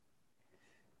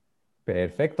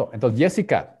Perfecto. Entonces,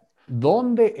 Jessica,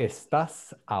 ¿dónde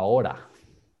estás ahora?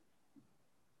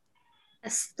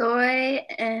 Estoy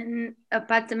en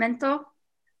apartamento,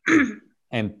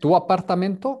 ¿En tu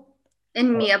apartamento?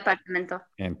 en mi apartamento.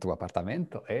 En tu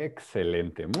apartamento.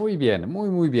 Excelente. Muy bien,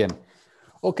 muy bien.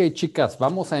 Ok, chicas,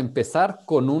 vamos a empezar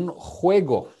con un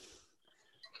juego.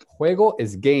 Juego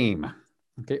es game.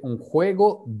 Ok, un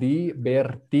juego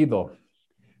divertido.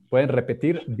 ¿Pueden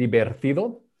repetir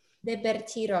divertido?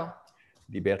 Divertido.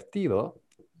 Divertido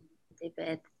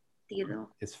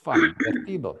Divertido. es fun,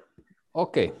 divertido.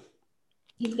 Ok,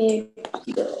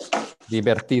 Divertido.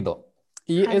 divertido.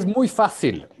 Y es muy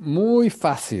fácil, muy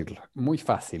fácil, muy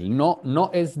fácil. No, no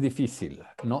es difícil.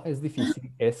 No es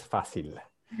difícil, es fácil.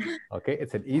 Ok,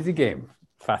 it's an easy game.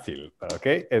 Fácil. Ok,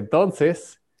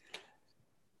 entonces,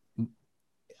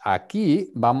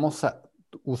 aquí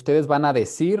ustedes van a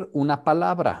decir una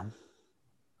palabra.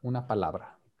 Una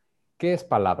palabra. ¿Qué es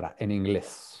palabra en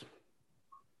inglés?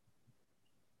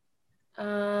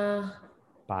 Ah,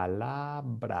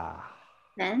 Palabra.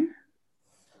 Pen?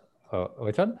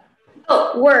 Which one?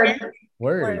 oh, word.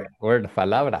 Word. Word. Word,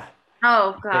 palabra.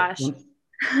 Oh Ok, gosh.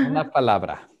 una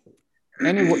palabra.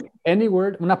 Any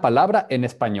word, una palabra en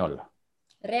español.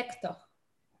 Recto.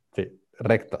 Sí,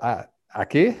 recto. Ah,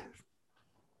 ¿aquí?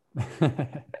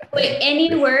 Wait,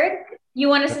 any word? You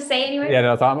want us to say any word? Yeah,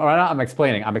 no, so right now I'm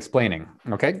explaining. I'm explaining.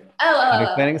 Okay? Oh, oh, I'm oh,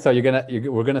 explaining. So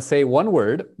we're gonna say one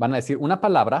word. Van a decir una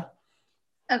palabra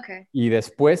Okay. y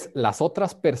después las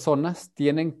otras personas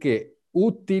tienen que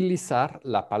utilizar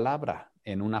la palabra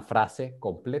en una frase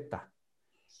completa.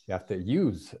 You have to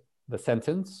use the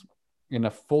sentence in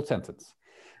a full sentence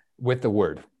with the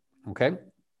word. Okay?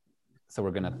 So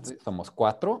somos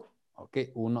cuatro.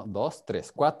 Okay, uno, dos, tres,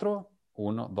 cuatro.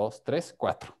 Uno, dos, tres,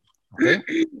 cuatro. Okay?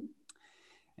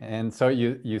 And so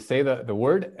you say the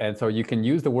word, and so you can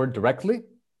use the word directly,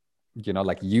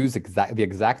 like use the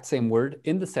exact same word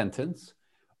in the sentence,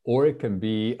 or it can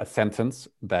be a sentence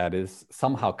that is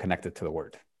somehow connected to the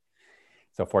word.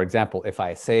 So for example, if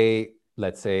I say,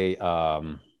 let's say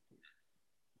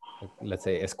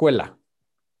escuela.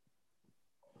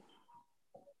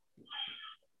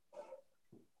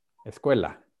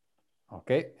 Escuela.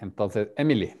 Ok, entonces,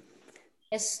 Emily.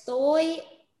 Estoy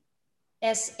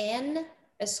es en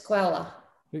escuela.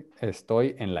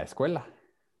 Estoy en la escuela.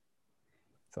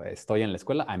 So, estoy en la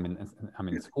escuela. I'm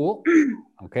in school.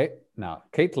 Okay, now,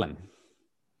 Caitlin.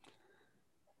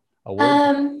 A word.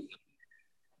 Um,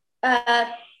 uh,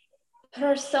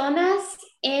 personas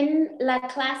en la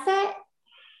clase,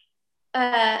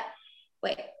 uh,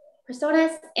 wait,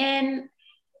 personas en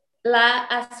la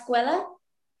escuela,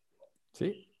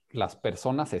 Sí, las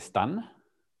personas están,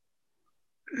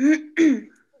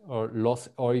 or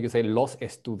you can say los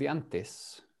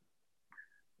estudiantes.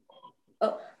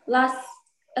 oh, las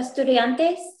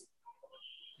estudiantes,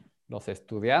 Los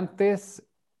estudiantes,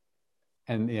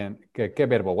 ¿qué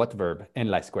verbo? What verb?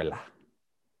 En la escuela.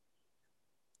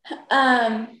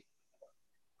 um,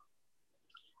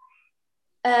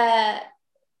 uh,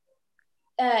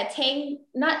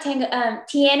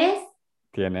 tienes,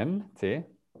 Tienen, sí.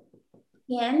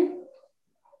 tien,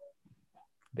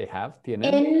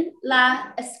 Tienen. en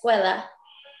la escuela,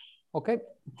 Ok,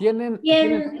 tienen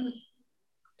tien,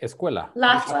 escuela.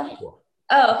 la escuela,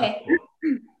 oh, okay.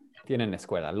 Tienen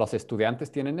escuela. Los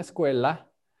estudiantes tienen escuela.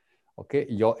 Ok,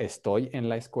 yo estoy en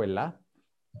la escuela.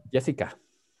 Jessica.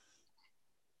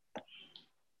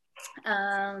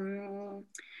 Um,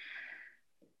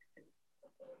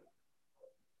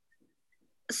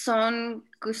 son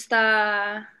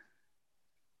gusta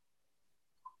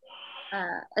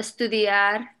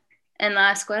estudiar en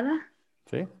la escuela.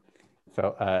 Sí.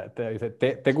 So,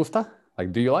 ¿te gusta?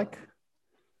 Like, do you like?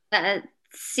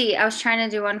 Sí, I was trying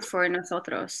to do one for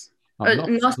nosotros. No,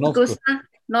 Nos nos gusta.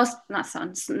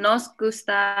 gusta, nos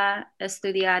gusta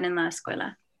estudiar en la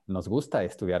escuela. Nos gusta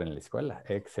estudiar en la escuela.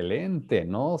 Excelente.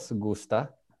 Nos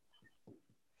gusta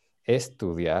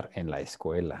estudiar en la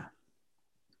escuela.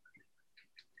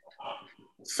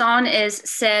 Son es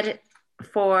ser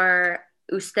for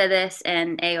ustedes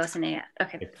and ellos and ellas.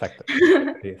 Okay. Exacto.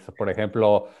 Sí, so, por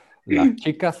ejemplo, las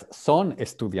chicas son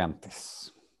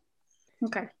estudiantes.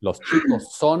 Okay. Los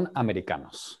chicos son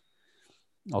americanos.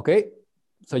 Okay?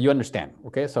 So you understand.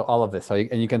 Okay? So all of this.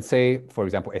 And you can say, for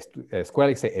example, escuela,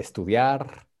 you say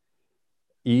estudiar,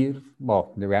 ir,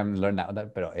 well, we haven't learned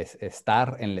that, pero es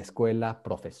estar en la escuela,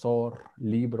 profesor,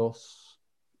 libros,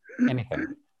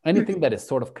 anything. Anything that is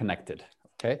sort of connected.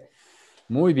 Okay?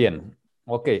 Muy bien.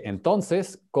 Ok,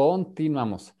 entonces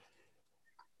continuamos.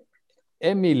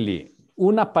 Emily,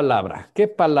 una palabra. ¿Qué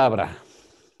palabra?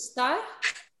 Estar.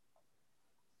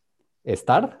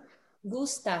 ¿Estar?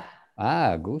 Gusta.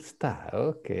 Ah, gusta.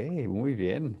 Ok, muy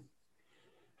bien.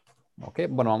 Ok,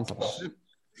 bueno, vamos a pasar.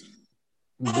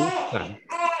 Gusta.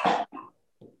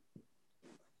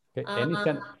 Okay, any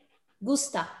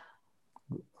Gusta.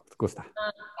 gusta.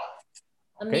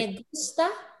 Me gusta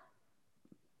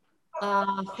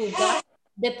jugar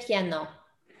de piano.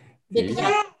 De Sí.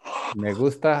 piano. Me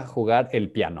gusta jugar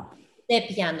el piano. De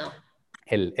piano.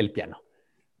 El piano.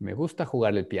 Me gusta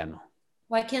jugar el piano.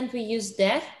 Why can't we use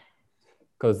de?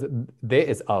 Because de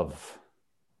is of.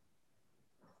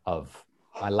 Of.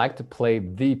 I like to play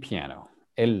the piano.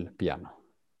 El piano.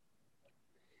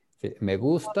 Sí, me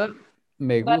gusta.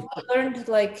 Me But gusta. I learned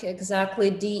like exactly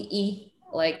de,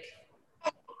 like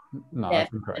No, de.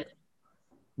 that's incorrect.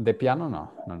 De piano,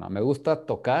 no. No, no. Me gusta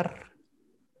tocar.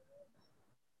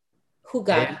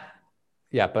 Jugar.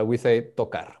 Yeah, but we say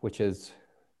tocar, which is,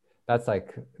 that's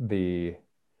like we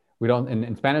don't,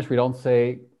 in Spanish, we don't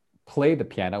say play the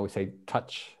piano, we say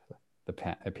touch the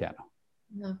piano.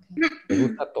 Okay. Me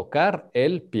gusta tocar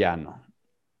el piano.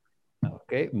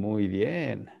 Ok, muy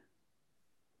bien.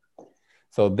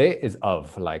 So de is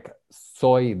of, like,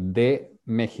 soy de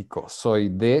México, soy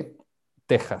de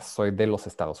Texas, soy de los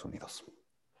Estados Unidos.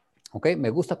 Ok, me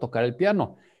gusta tocar el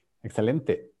piano.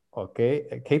 Excelente. Ok,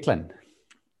 Caitlin.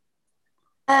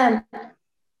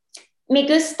 Me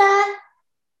gusta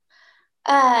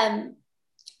um,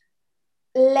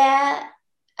 la,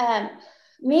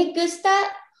 me gusta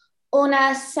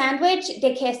una sándwich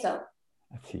de queso.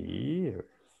 Sí,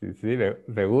 sí, sí,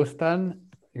 me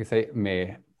gustan. You say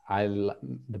the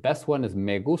best one is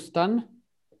me gustan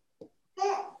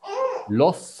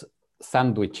los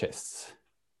sándwiches.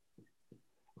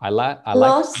 I like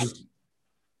Los,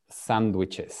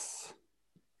 sándwiches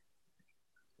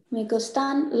me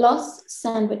gustan los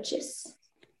sándwiches.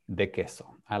 de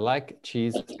queso. I like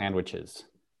cheese sandwiches.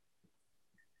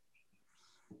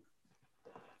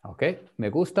 Ok, me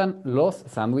gustan los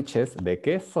sándwiches de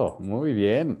queso. Muy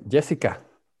bien. Jessica.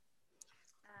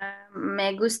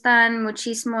 Me gustan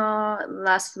muchísimo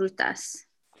las frutas.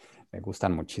 Me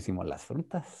gustan muchísimo las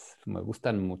frutas. Me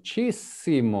gustan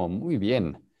muchísimo. Muy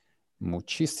bien.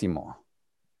 Muchísimo.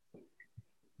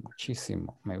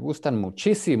 Muchísimo. Me gustan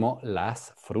muchísimo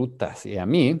las frutas. Y a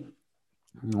mí,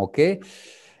 ok,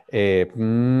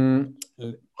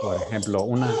 por ejemplo,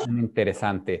 una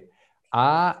interesante.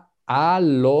 A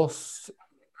los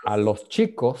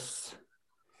chicos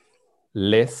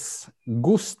les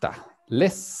gusta.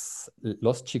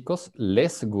 Los chicos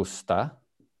les gusta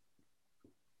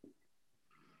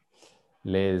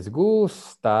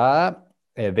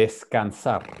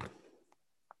descansar.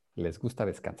 Les gusta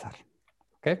descansar.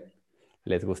 ¿Ok?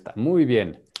 Les gusta. Muy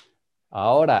bien.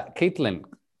 Ahora, Caitlin,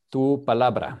 tu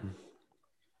palabra.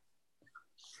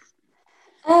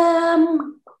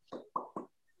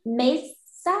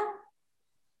 Mesa.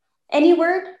 Any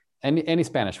word? Any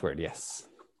Spanish word, yes.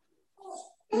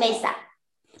 Mesa.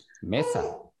 Mesa.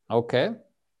 Ok.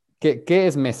 ¿Qué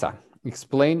es mesa?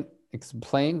 Explain.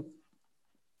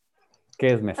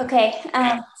 ¿Qué es mesa? Okay.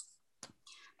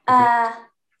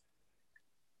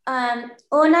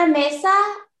 Una mesa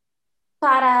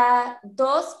para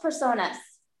dos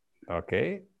personas. Ok,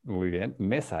 muy bien.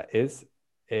 Mesa es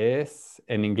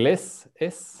en inglés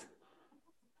es,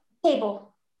 Table.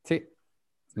 sí,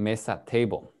 mesa,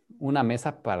 table. Una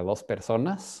mesa para dos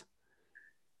personas.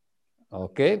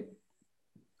 Ok.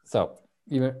 So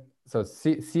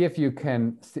see if you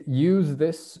can use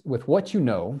this with what you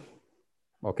know.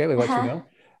 Okay, with what you know.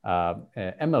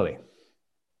 Emily.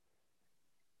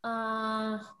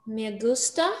 Me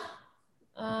gusta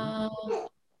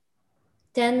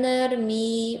tener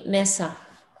mi mesa.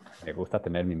 Me gusta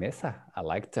tener mi mesa. I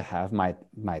like to have my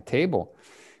table.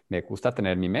 Me gusta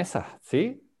tener mi mesa.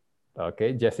 ¿Sí? Ok,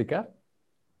 Jessica.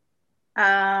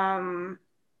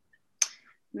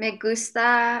 Me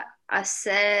gusta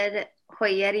hacer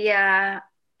joyería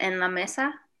en la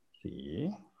mesa. Sí,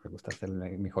 me gusta hacer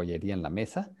mi joyería en la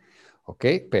mesa. Ok,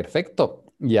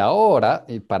 perfecto. Y ahora,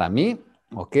 para mí,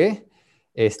 ok,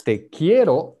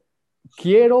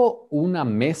 quiero una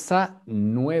mesa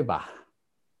nueva.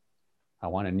 I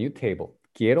want a new table.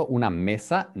 Quiero una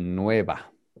mesa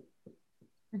nueva.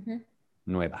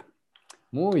 Nueva.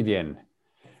 Muy bien.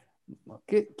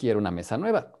 Ok, quiero una mesa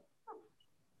nueva.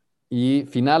 Y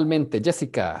finalmente,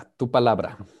 Jessica, tu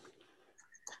palabra.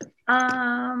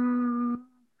 A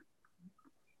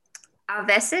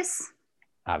veces.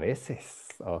 A veces.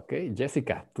 Ok,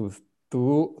 Jessica,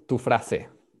 tu frase.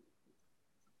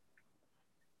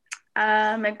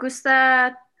 Me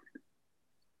gusta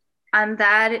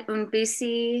andar en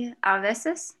bici a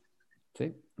veces.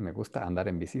 Sí, me gusta andar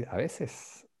en bici a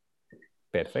veces.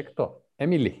 Perfecto.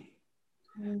 Emily.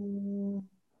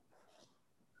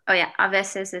 Oh, yeah. A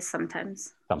veces is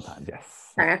sometimes. Sometimes,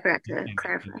 yes. Sorry, I forgot to En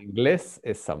clarify. inglés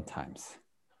es sometimes.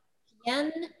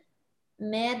 ¿Quién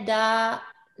me da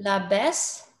la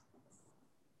vez?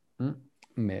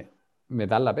 ¿Me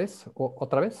da la vez?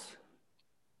 ¿Otra vez?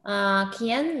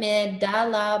 ¿Quién me da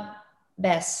la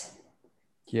vez?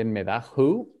 ¿Quién me da?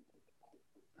 Who?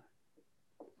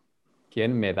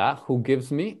 ¿Quién me da? Who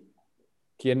gives me?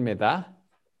 ¿Quién me da?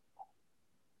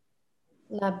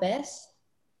 La vez.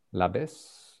 La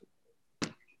vez.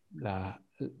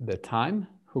 The time?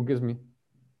 Who gives me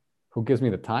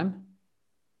the time?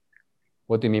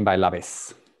 What do you mean by la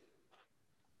vez?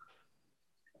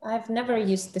 I've never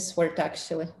used this word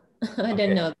actually. I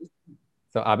don't know.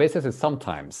 So a veces is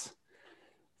sometimes.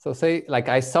 So say like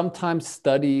I sometimes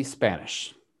study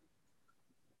Spanish.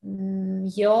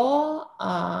 Yo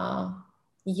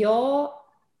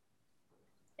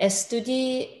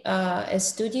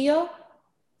estudio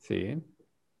Sí.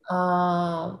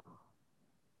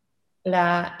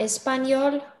 la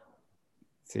español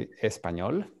Sí,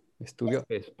 español. Estudio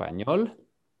español.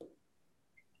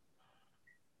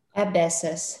 a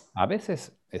veces. A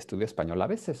veces. Estudio español a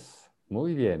veces.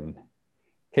 Muy bien.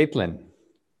 Caitlin.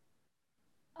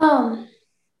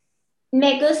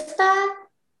 Me gusta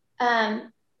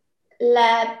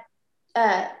la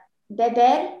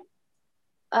beber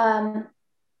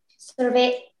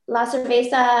la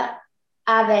cerveza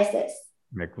a veces.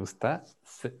 Me gusta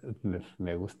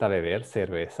beber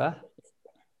cerveza.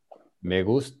 Me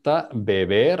gusta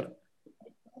beber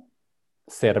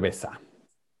cerveza.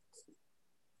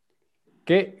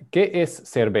 ¿Qué es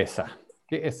cerveza?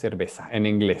 ¿Qué es cerveza en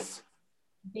inglés?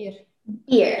 Beer.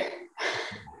 Beer.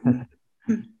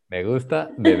 Me gusta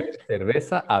beber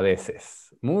cerveza a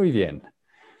veces. Muy bien.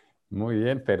 Muy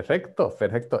bien, perfecto,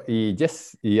 perfecto. Y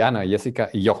Ana, Jessica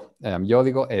y yo. Yo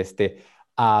digo,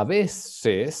 a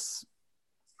veces,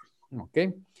 ¿ok?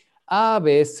 A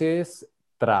veces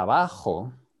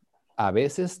trabajo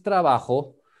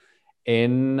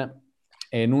en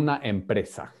una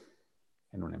empresa.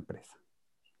 En una empresa.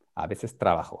 A veces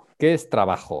trabajo. ¿Qué es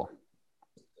trabajo?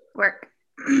 Work.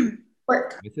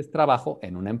 Work. A veces trabajo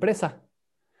en una empresa.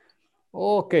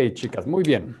 Ok, chicas, muy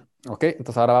bien. Ok,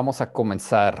 entonces ahora vamos a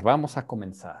comenzar. Vamos a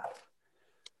comenzar.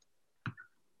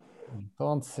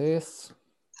 Entonces,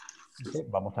 ok,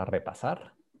 vamos a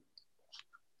repasar.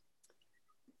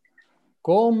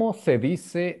 ¿Cómo se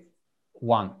dice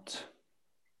want?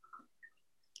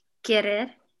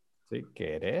 Querer. Sí,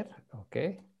 querer, ok.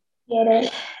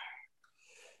 Querer.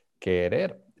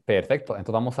 Querer, perfecto.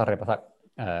 Entonces vamos a repasar.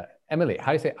 Emily, how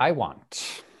do you say I want?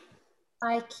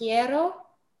 I quiero.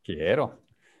 Quiero.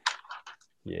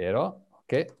 Quiero,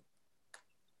 ok.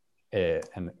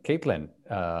 And Caitlin,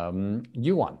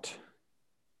 you want.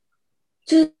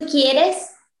 ¿Tú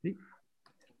quieres? Sí.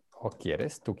 O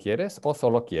quieres, tú quieres, o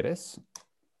solo quieres.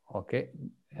 Ok.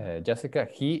 Jessica,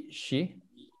 he, she.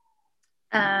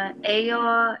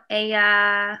 Ella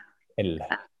Él.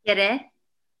 quiere.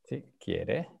 Sí,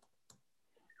 quiere.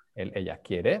 Él, ella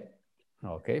quiere.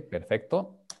 Ok,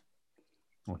 perfecto.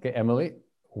 Ok, Emily,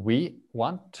 we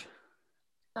want.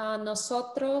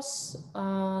 Nosotros,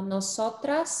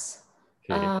 nosotras,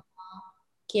 Sí,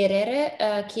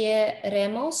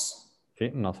 queremos.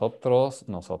 sí, nosotros,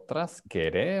 nosotras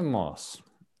queremos.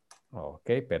 Ok,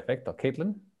 perfecto.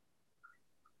 Caitlin.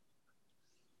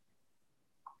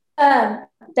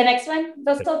 The next one,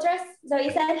 vosotras, is that what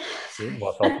you said? Sí,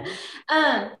 vosotros.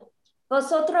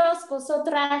 Vosotros,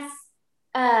 vosotras,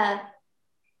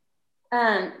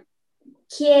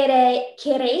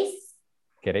 queréis.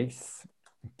 Queréis.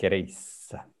 Queréis. Queréis.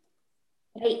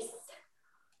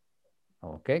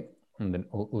 Ok. And then,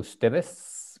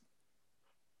 ustedes.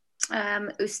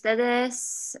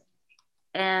 Ustedes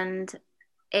and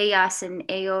ellas and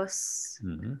ellos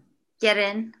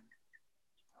quieren.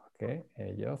 Ok,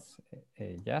 ellos,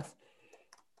 ellas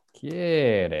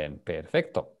quieren.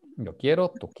 Perfecto. Yo quiero,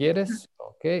 tú quieres.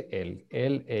 Ok, él,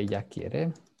 ella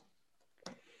quiere.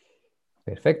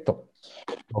 Perfecto.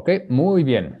 Ok, muy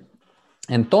bien.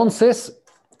 Entonces,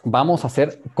 vamos a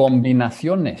hacer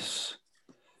combinaciones.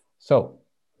 So,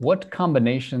 what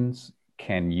combinations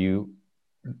can you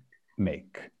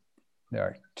make? There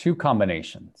are two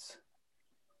combinations.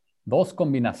 Dos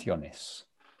combinaciones.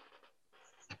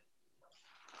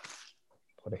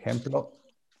 Por ejemplo,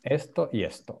 esto y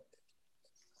esto.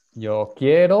 Yo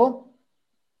quiero,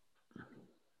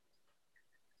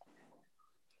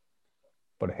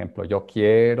 por ejemplo, yo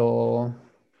quiero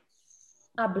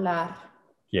Hablar.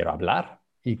 hablar.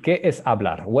 ¿Y qué es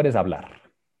hablar? What is hablar?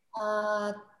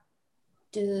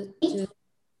 To speak.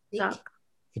 Talk.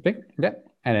 Speak? Yeah.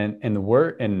 And in the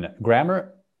word, in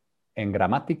grammar, En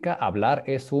gramática, hablar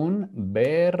es un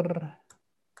verbo.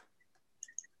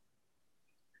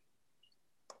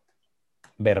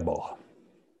 Verbo.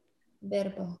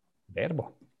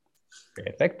 Verbo.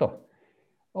 Perfecto.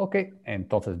 Ok,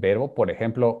 entonces verbo, por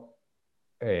ejemplo,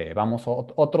 vamos a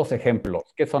otros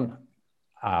ejemplos. ¿Qué son?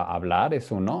 Hablar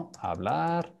es uno.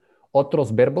 Hablar.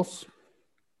 Otros verbos.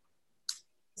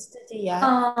 Estudiar.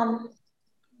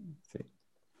 Sí.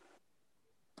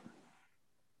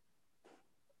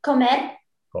 Comer.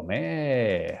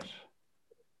 Comer.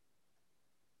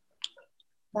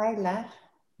 Bailar.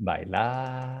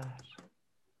 Bailar.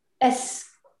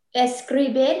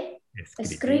 Escribir. Escribir.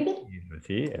 Escribir.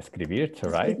 Sí, escribir, to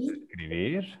write. Escribir.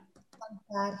 Escribir.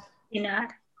 Cantar. Cocinar.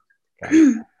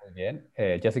 Cantar, muy bien.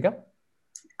 Jessica.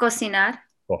 Cocinar.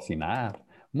 Cocinar.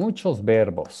 Muchos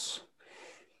verbos.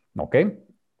 ¿Ok?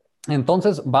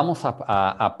 Entonces vamos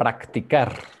a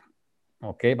practicar.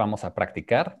 ¿Ok? Vamos a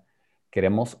practicar.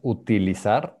 Queremos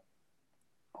utilizar,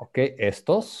 ¿ok?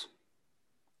 Estos,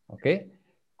 ¿ok?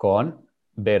 Con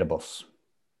verbos.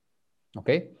 ¿Ok?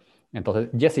 Entonces,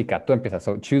 Jessica, tú empiezas.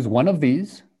 So choose one of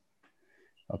these,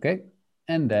 ¿ok?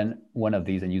 And then one of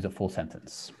these and use a full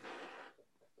sentence.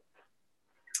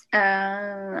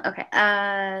 Okay.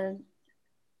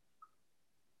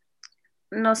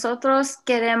 Nosotros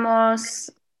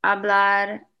queremos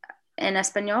hablar en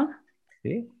español.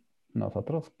 ¿Sí?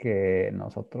 Nosotros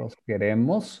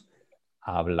queremos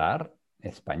hablar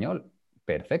español.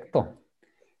 Perfecto.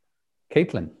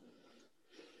 Caitlin.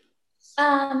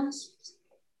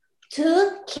 Tú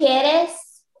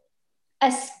quieres,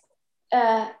 es-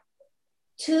 uh,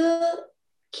 tú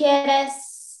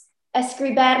quieres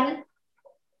escribir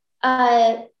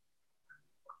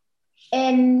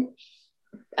en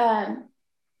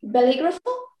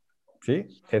bolígrafo. Sí,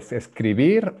 es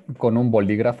escribir con un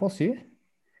bolígrafo, ¿sí?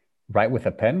 Write with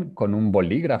a pen, con un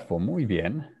bolígrafo, muy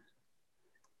bien.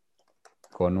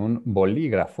 Con un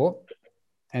bolígrafo.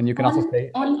 And you can also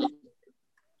say,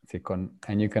 sí,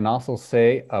 and you can also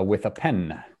say with a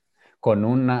pen, con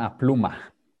una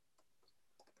pluma.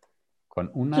 Con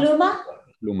una Pluma.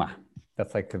 pluma.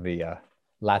 That's like the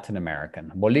Latin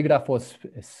American. Bolígrafo is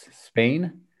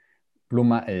Spain.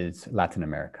 Pluma is Latin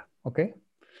America. ¿Ok?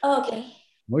 Okay.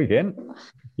 Muy bien.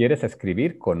 ¿Quieres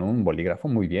escribir con un bolígrafo?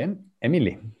 Muy bien.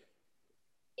 Emily.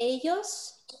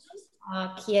 Ellos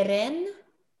quieren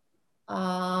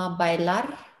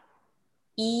bailar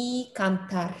y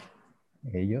cantar.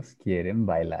 Ellos quieren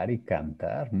bailar y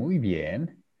cantar. Muy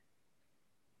bien.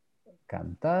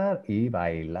 Cantar y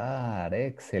bailar.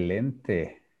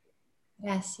 Excelente.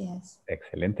 Gracias.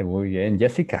 Excelente, muy bien.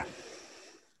 Jessica.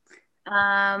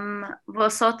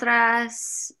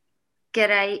 ¿Vosotras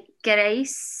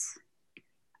queréis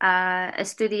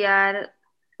estudiar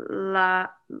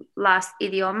las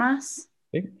idiomas?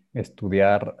 ¿Sí?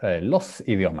 Estudiar los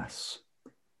idiomas.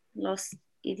 Los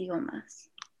idiomas.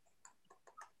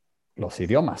 Los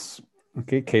idiomas.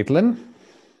 Ok, Caitlin.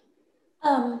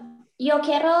 Yo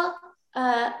quiero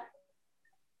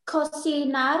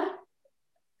cocinar.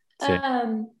 Sí.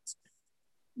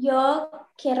 Yo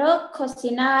quiero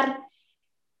cocinar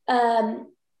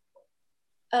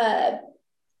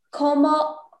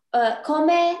como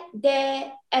come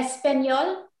de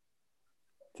español.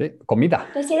 Sí, comida.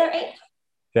 Did I say that right?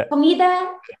 Sí.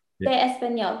 Comida Sí. de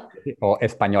español. Sí. O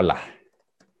española.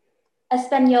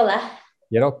 Española.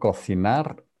 Quiero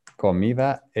cocinar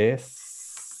comida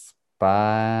española.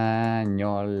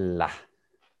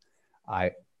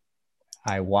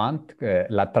 I want,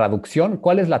 la traducción,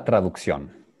 ¿cuál es la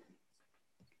traducción?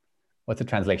 What's the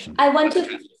translation? I want to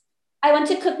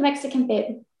cook Mexican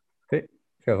food. Sí.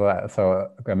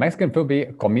 So Mexican food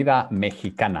be comida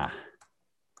mexicana.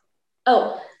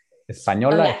 Oh.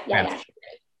 Española es Yeah. Spanish.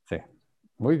 Sí.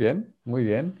 Muy bien, muy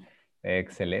bien.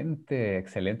 Excelente,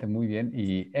 excelente, muy bien.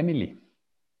 Y Emily.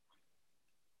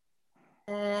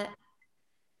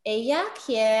 Ella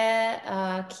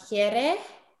quiere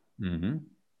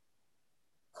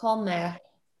comer.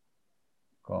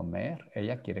 Comer.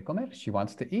 Ella quiere comer. She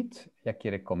wants to eat. Ella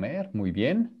quiere comer. Muy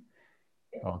bien.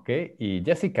 Ok. Y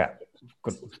Jessica,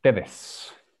 con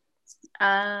ustedes.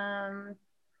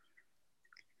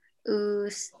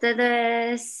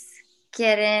 ¿Ustedes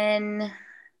quieren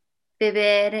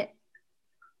beber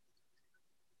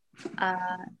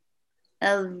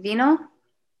el vino?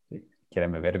 Sí.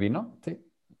 ¿Quieren beber vino? Sí.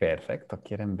 Perfecto.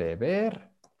 ¿Quieren beber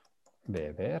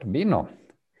vino?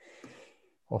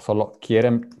 ¿O solo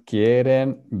quieren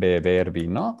beber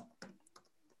vino?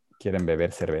 ¿Quieren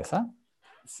beber cerveza?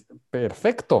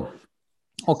 Perfecto.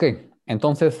 Ok,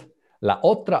 entonces la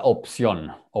otra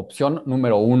opción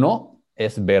número 1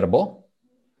 es verbo.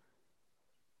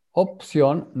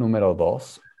 Opción número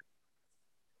 2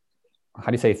 How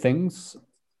do you say things?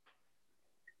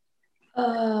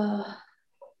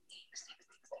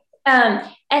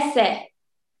 S.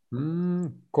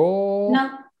 No.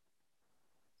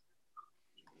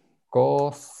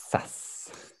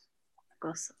 Cosas.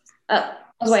 Cosas. Oh,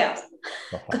 I was way off.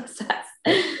 Cosas. Cosas.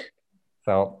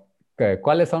 So,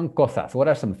 ¿cuáles son cosas? What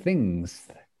are some things?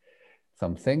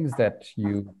 Some things that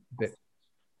you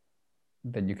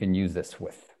can use this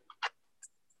with.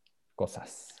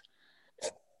 Cosas.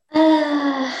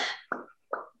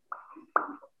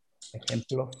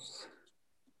 Ejemplos.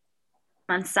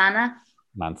 Manzana.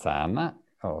 Manzana.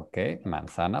 Ok,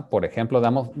 manzana. Por ejemplo,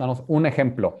 danos un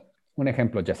ejemplo. Un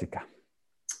ejemplo, Jessica.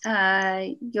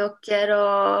 Yo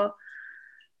quiero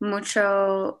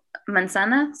mucho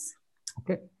manzanas.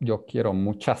 Ok, yo quiero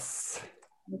muchas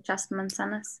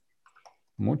Manzanas.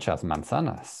 Muchas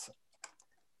manzanas.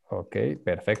 Ok,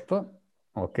 perfecto.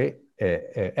 Ok,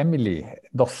 Emily,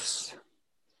 2.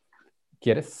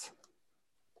 ¿Quieres?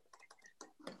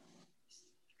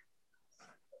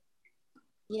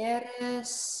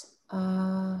 ¿Quieres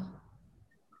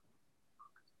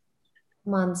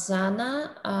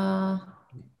manzana?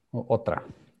 Otra.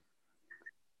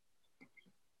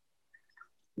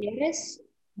 ¿Quieres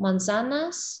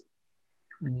manzanas?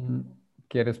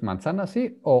 ¿Quieres manzana?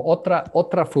 Sí. O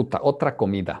otra fruta, otra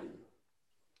comida.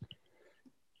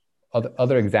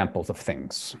 Other examples of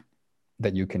things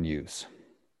that you can use.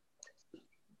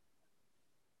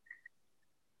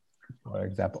 For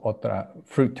example, otra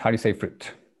fruit. How do you say fruit?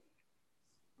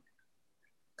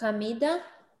 ¿Comida?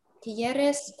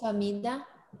 ¿Quieres comida?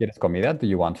 ¿Quieres comida? Do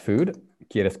you want food?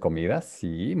 ¿Quieres comida?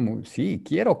 Sí, sí,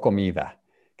 quiero comida.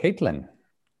 Caitlin,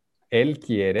 él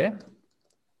quiere.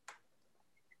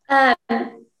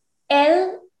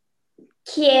 Él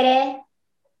quiere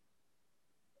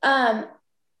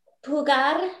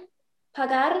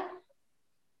pagar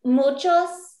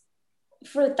muchos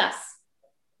frutas.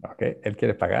 Okay, él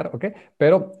quiere pagar, okay.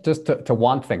 Pero just to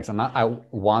want things, and I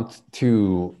want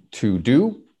to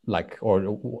do, like, or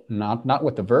not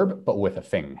with the verb, but with a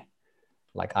thing.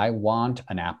 Like, I want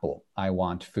an apple. I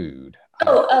want food.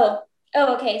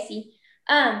 Okay, sí.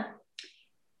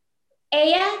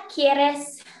 Ella quiere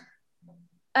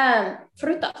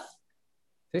frutas.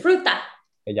 ¿Sí? Fruta.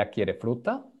 Ella quiere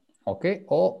fruta, okay.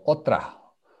 O otra,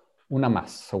 una más,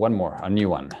 so one more, a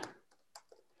new one.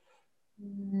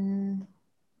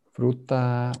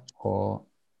 Fruta o...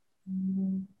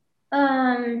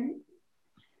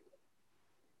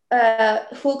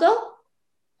 Jugo.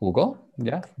 Jugo,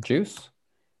 yeah, juice.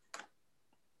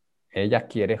 Ella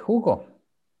quiere jugo.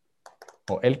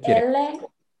 O él quiere.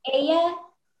 Ella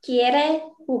quiere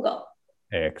jugo.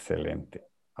 Excelente,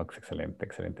 excelente,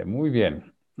 excelente. Muy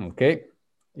bien. Ok.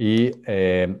 Y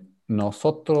Emily,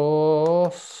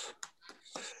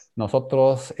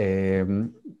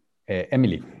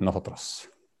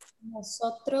 nosotros.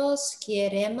 Nosotros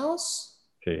queremos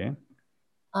Sí.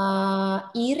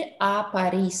 ir a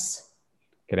París.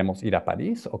 Queremos ir a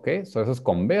París. Ok. So eso es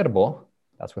con verbo.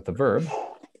 That's with the verb.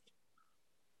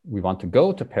 We want to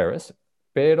go to Paris,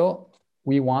 pero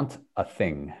we want a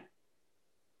thing.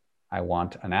 I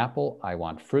want an apple. I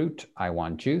want fruit. I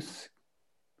want juice.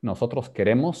 Nosotros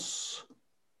queremos.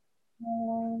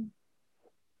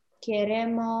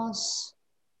 Queremos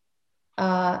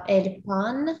el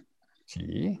pan.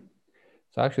 Sí.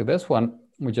 So actually this one,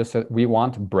 we just said we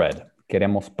want bread.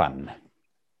 Queremos pan.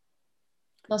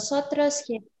 Nosotros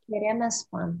queremos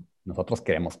pan. Nosotros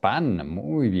queremos pan.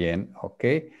 Muy bien. Ok.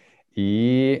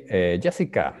 Y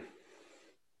Jessica.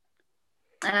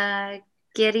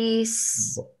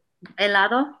 ¿Quieres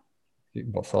helado? Sí,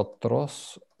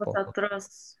 vosotros.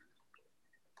 Vosotras.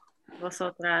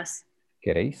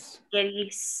 ¿Queréis?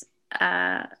 ¿Queréis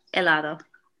helado?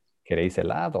 ¿Queréis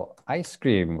helado? Ice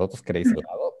cream. ¿Vosotros queréis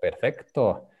helado?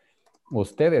 Perfecto.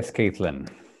 Ustedes, Caitlin.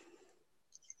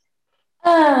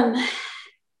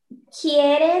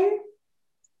 Quieren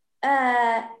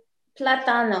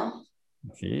plátano.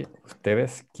 Sí,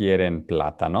 ustedes quieren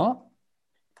plátano.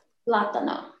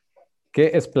 Plátano.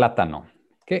 ¿Qué es plátano?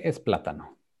 ¿Qué es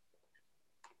plátano?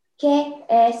 ¿Qué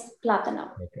es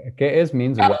plátano? Okay. ¿Qué es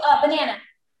means what? Banana.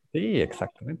 Sí,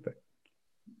 exactamente.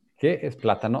 ¿Qué es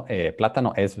plátano?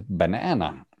 Plátano es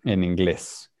banana en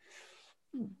inglés.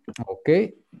 Ok,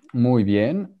 muy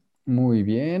bien, muy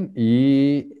bien.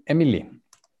 Y Emily,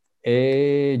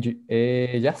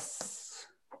 ellas.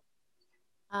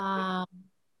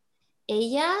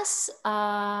 Ellas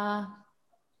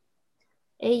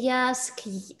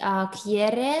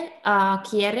quieren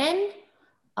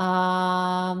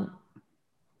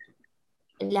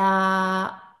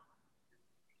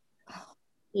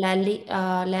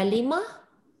la lima.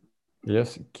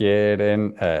 Ellos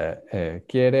quieren,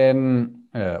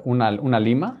 una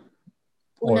lima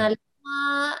una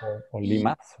lima o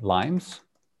limas, limes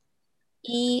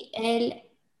y el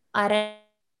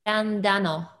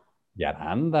arándano. y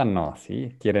arándano,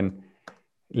 sí. Quieren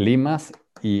limas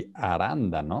y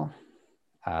arándano.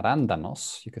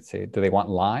 Arándanos, you could say. Do they want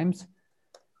limes?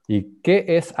 ¿Y qué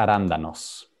es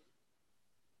arándanos?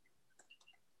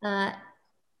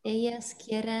 Ellas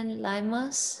quieren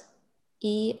limas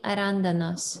y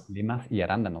arándanos. Limas y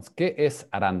arándanos. ¿Qué es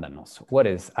arándanos? What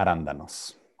is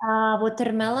arándanos?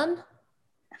 Watermelon.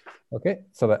 Okay,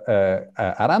 so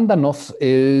arándanos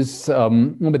is a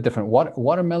little bit different.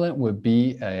 Watermelon would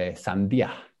be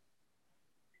sandía.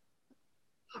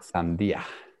 Sandía.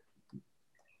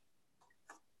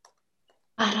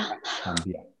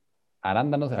 Sandía.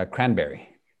 Arándanos, cranberry.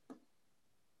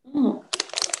 Mm.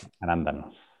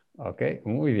 Arándanos. Ok,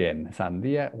 muy bien.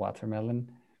 Sandía, watermelon.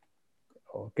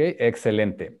 Ok,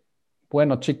 excelente.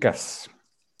 Bueno, chicas.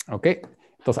 Ok,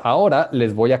 entonces ahora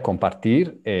les voy a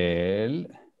compartir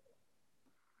el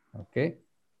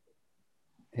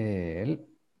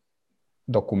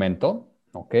documento.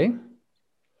 Ok.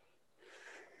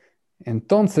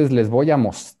 Entonces les voy a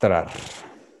mostrar.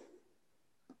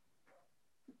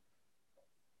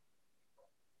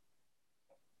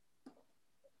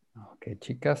 Ok,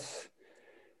 chicas.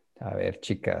 A ver,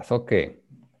 chicas, ok.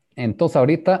 Entonces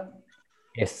ahorita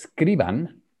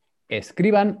escriban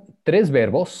 3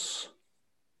 verbos.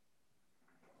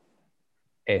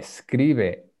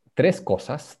 Escribe 3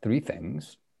 cosas, 3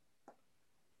 things.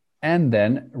 And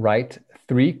then write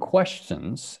 3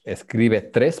 questions. Escribe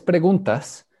 3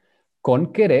 preguntas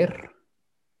con querer,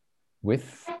 with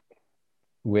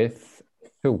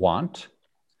to want,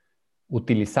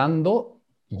 utilizando,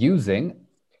 using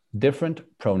different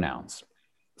pronouns.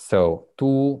 So,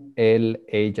 tú, él,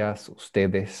 ellas,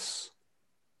 ustedes,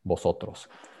 vosotros.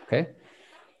 Okay?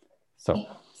 So,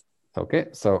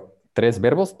 3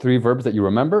 verbos, 3 verbs that you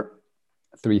remember,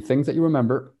 3 things that you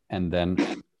remember, and then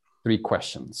 3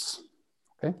 questions.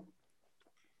 Okay?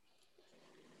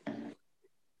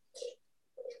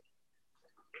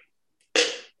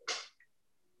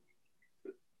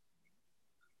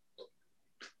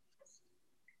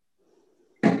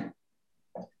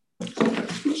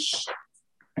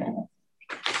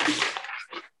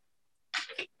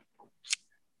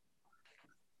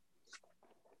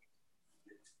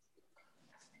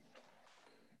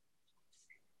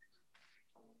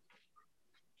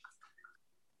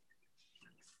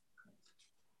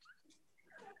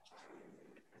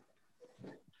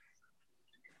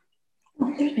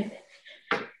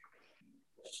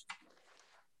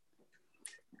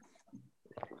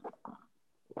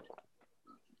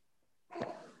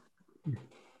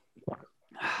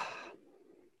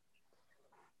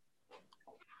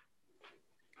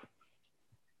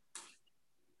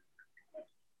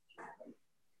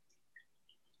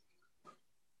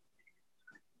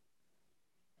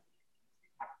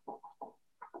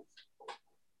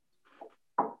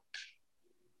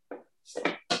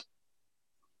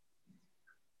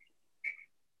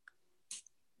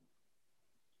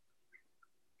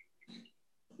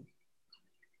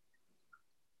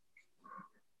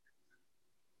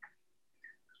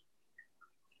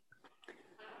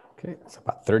 Okay, it's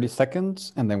about 30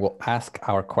 seconds, and then we'll ask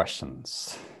our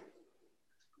questions.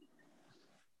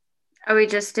 Are we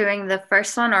just doing the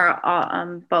first one or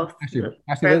both?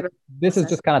 Actually, this is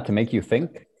just kind of to make you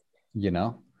think, you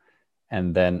know,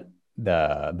 and then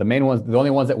the main ones, the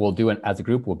only ones that we'll do as a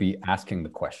group will be asking the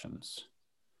questions.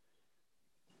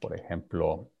 Por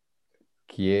ejemplo,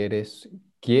 ¿quieres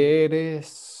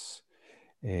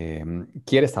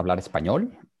hablar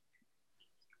español?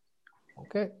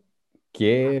 Okay.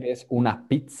 ¿Quieres una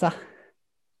pizza?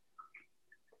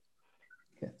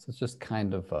 Okay, so it's just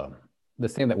kind of the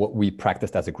same that what we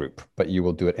practiced as a group, but you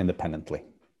will do it independently.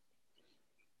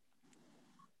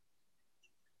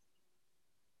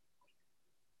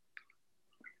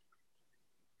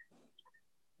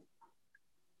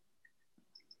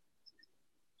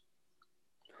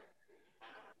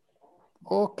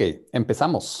 Ok,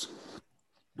 empezamos.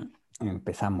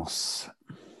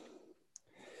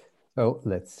 So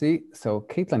let's see. So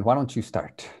Caitlin, why don't you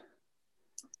start?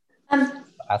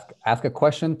 Ask a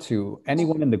question to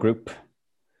anyone in the group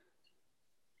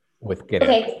with querer.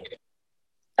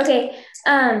 Okay.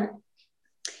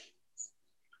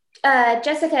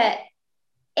 Jessica,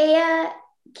 ella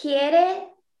quiere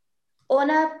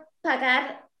una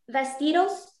pagar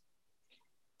vestidos.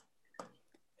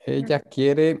 Ella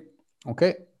quiere,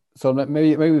 okay. So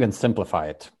maybe we can simplify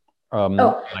it.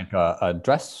 Like a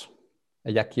dress.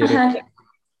 Ella quiere.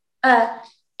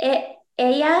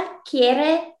 Ella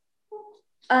quiere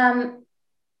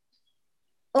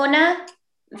Una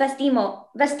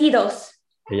vestidos.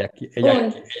 Ella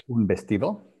Un. quiere un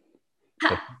vestido.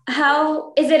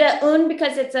 How is it a un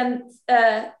because it's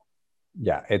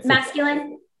Yeah,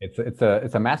 masculine?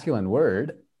 it's a masculine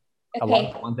word. A lot of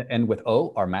Okay. the ones that end with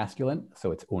O are masculine,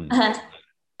 so it's un.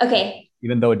 Okay.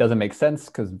 Even though it doesn't make sense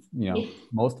because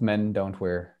most men don't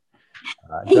wear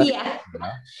dresses, Yeah.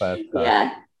 but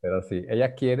Yeah. pero sí,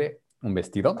 ella quiere un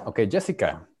vestido. Okay,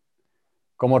 Jessica,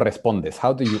 ¿cómo respondes?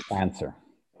 How do you answer?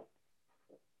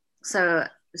 So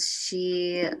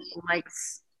she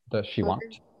likes Does she want?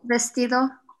 vestido.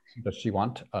 Does she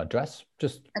want a dress?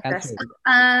 Just A dress.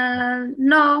 answer.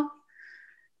 No,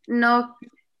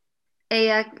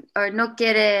 ella no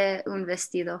quiere un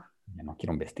vestido. Ya no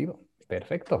quiero un vestido.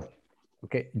 Perfecto.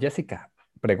 Ok, Jessica,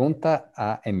 pregunta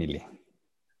a Emily.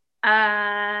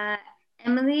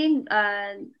 Emily,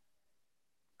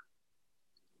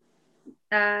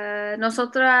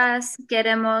 nosotras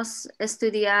queremos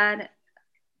estudiar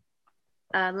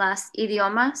las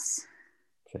idiomas.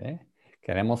 ¿Sí?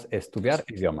 Queremos estudiar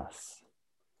idiomas.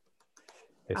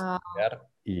 Estudiar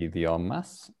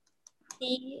idiomas.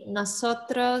 Sí,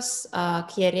 nosotros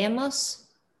queremos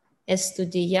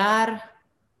estudiar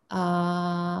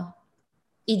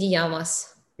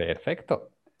idiomas.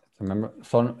 Perfecto.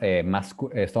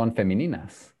 Son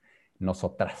femeninas.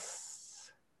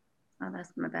 Nosotras. Oh,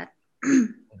 that's my bad.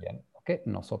 Bien. Ok,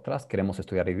 nosotras queremos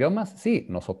estudiar idiomas. Sí,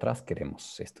 nosotras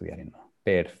queremos estudiar idiomas.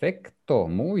 Perfecto,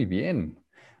 muy bien.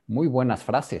 Muy buenas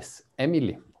frases.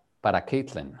 Emily, para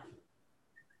Caitlin.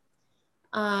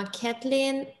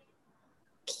 Kathleen,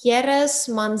 ¿quieres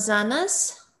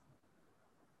manzanas?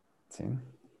 Sí.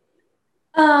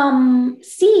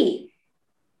 Sí.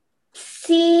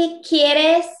 Si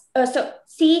quieres,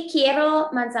 sí quiero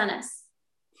manzanas.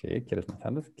 Sí, ¿quieres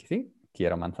manzanas? Sí,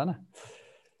 quiero manzana.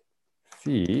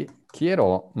 Sí,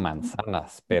 quiero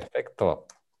manzanas. Perfecto.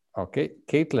 Ok,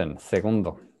 Caitlin,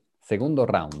 segundo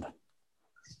round.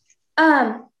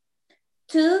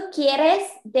 ¿Tú quieres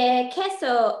de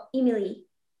queso, Emily?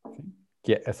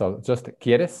 ¿Quieres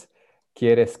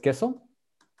queso?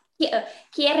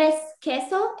 ¿Quieres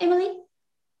queso, Emily?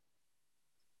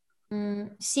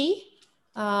 Sí.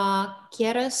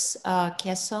 ¿Quieres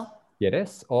queso?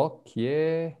 ¿Quieres o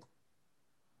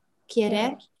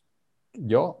 ¿Querer?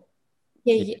 yo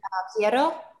Quiero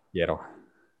quiero?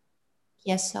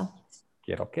 queso.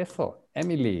 Quiero queso.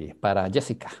 Emily, para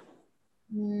Jessica.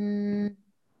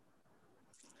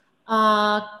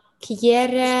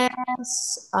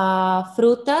 ¿Quieres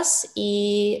frutas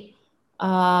y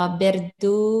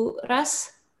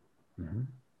verduras? Ujú.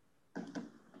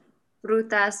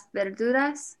 Frutas,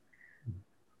 verduras.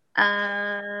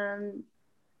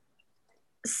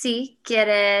 Sí,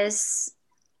 quieres.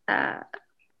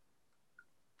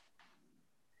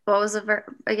 What was the verb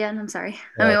again? I'm sorry.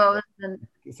 I mean, what was the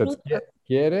So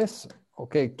 ¿quieres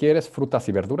frutas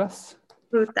y verduras?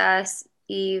 frutas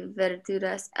y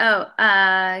verduras? Oh,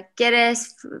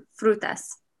 ¿quieres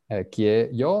frutas?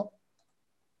 Yo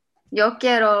Yo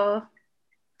quiero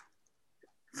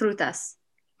frutas.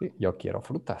 Sí, yo quiero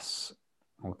frutas.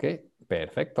 Ok,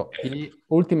 perfecto. Y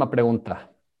última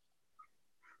pregunta.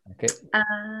 Ok,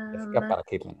 Jessica para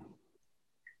Caitlin.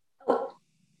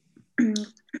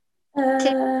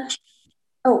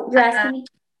 You're asking me?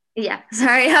 Yeah,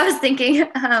 sorry, I was thinking.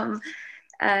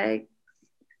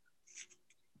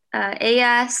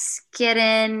 Ellas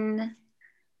quieren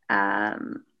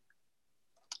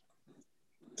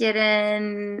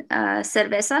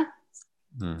cerveza.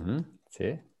 Ujú,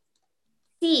 sí.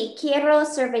 Sí, quiero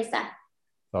cerveza.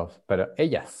 Pero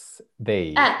ellas,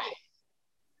 they.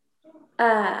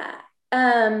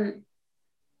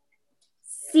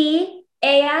 Sí,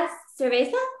 ellas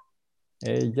cerveza.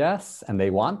 Ellas, and they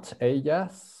want.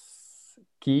 Ellas,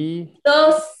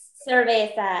 Dos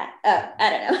cerveza. I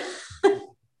don't know.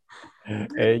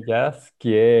 ellas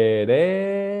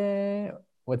quiere.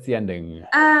 What's the ending?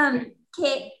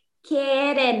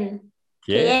 Quieren.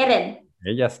 ¿Qué? Quieren.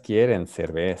 Ellas quieren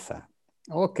cerveza.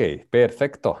 Ok,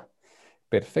 perfecto.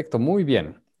 Perfecto, muy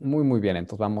bien. Muy bien.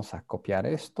 Entonces vamos a copiar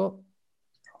esto.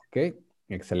 Ok,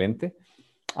 excelente.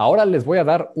 Ahora les voy a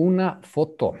dar una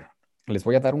foto. Les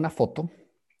voy a dar una foto.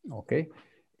 Ok.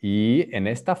 Y en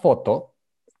esta foto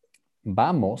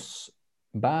vamos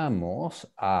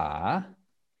a...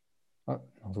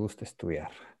 nos gusta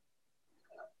estudiar.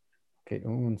 Ok,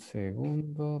 un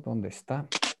segundo. ¿Dónde está?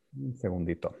 Un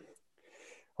segundito.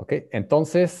 Ok,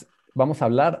 entonces vamos a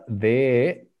hablar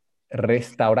de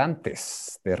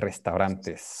restaurantes.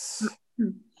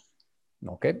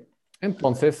 Ok,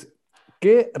 entonces,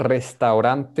 ¿qué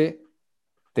restaurante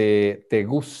te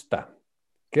gusta?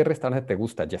 ¿Qué restaurante te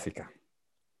gusta, Jessica?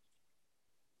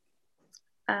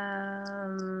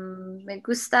 Me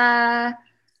gusta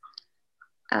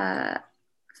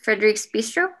Frederick's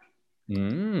Bistro.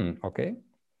 Ok.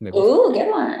 Me gusta. Good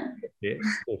one.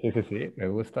 Sí, me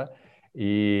gusta.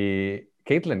 Y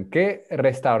Caitlin, ¿qué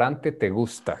restaurante te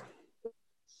gusta?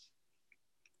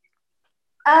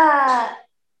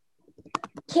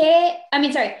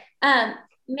 Sorry.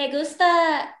 Me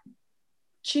gusta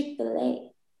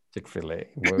Chick-fil-A. Chick-fil-A.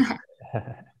 Muy,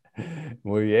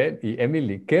 muy bien. Y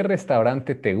Emily, ¿qué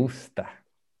restaurante te gusta?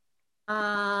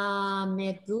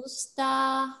 Me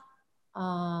gusta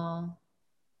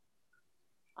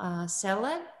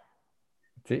salad.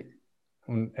 Sí.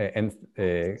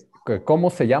 ¿Cómo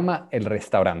se llama el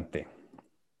restaurante?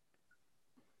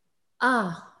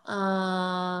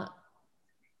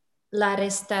 La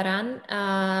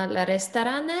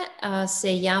restaurante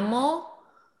se llama,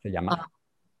 ¿Se llama?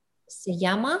 se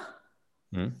llama,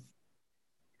 Mm.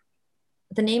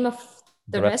 the name of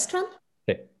the restaurant?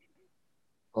 Sí.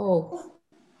 Oh,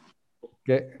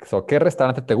 ¿Qué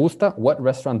restaurante te gusta? What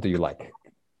restaurant do you like?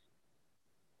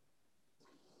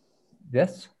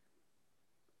 Yes.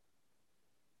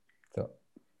 So,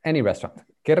 any restaurant.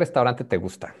 ¿Qué restaurante te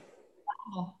gusta?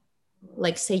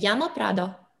 like se llama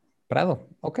Prado. Prado.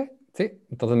 Ok. Sí.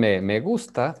 Entonces me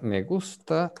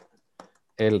gusta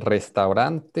el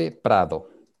restaurante Prado.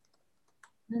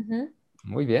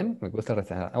 Muy bien. Me gusta el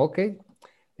restaurante. Ok.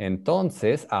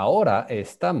 Entonces, ahora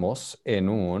estamos en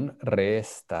un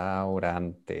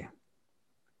restaurante.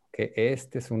 Ok.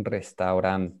 Este es un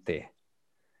restaurante.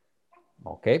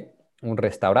 Ok. Un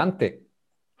restaurante.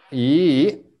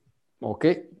 Y, ok,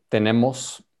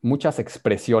 tenemos muchas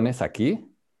expresiones aquí.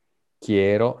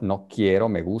 Quiero, no quiero,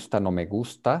 me gusta, no me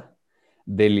gusta.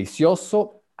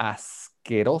 Delicioso,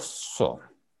 asqueroso.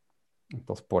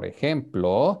 Entonces, por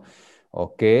ejemplo,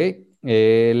 ok,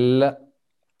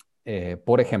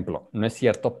 por ejemplo, no es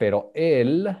cierto, pero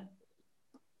el,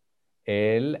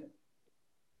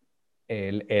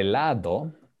 el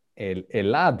helado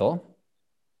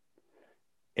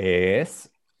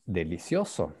es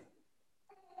delicioso.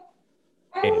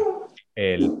 El,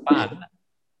 el pan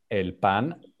El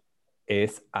pan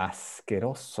es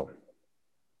asqueroso.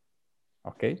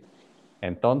 ¿Ok?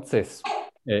 Entonces,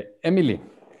 Emily,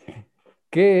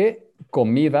 ¿qué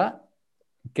comida,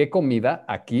 ¿qué comida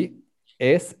aquí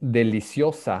es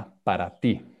deliciosa para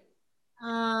ti?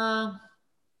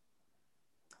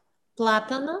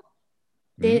 Plátano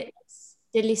 ¿Mm?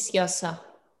 delicioso.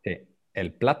 Sí,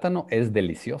 el plátano es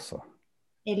delicioso.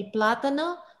 El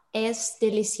plátano es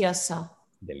delicioso.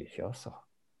 Delicioso.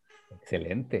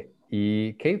 Excelente.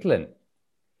 Y Caitlin,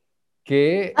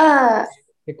 ¿qué,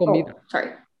 qué comida, Sorry.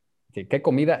 sí, ¿qué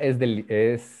comida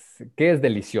qué es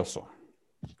delicioso?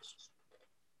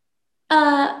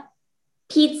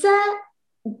 Pizza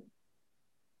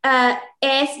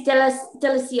es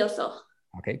delicioso.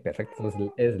 Ok, perfecto.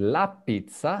 Entonces, es la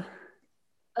pizza.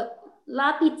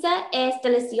 La pizza es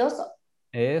delicioso.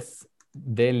 Es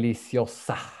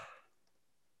deliciosa.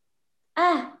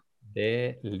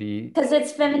 Deli Because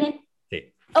it's feminine.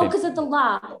 sí, Oh, because of the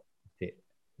law. sí.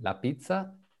 La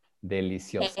pizza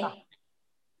deliciosa. Okay.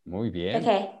 Muy bien.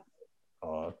 Okay.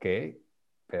 Ok.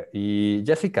 Y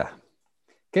Jessica,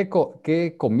 ¿qué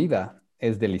comida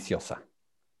es deliciosa?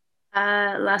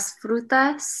 Las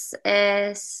frutas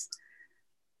es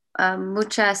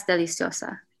muchas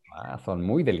deliciosas. Son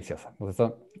muy deliciosas. Muy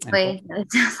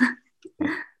deliciosa.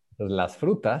 Entonces, las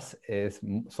frutas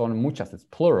son muchas, es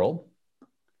plural.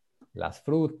 Las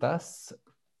frutas,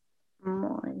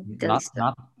 Muy not, deliciosa.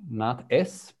 not, not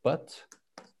es, but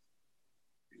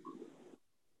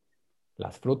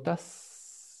las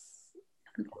frutas,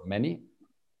 for many.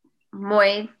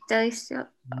 Muy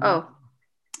deliciosa. Oh,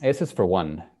 S is for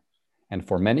one. And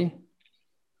for many,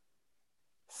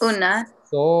 una.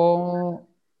 son.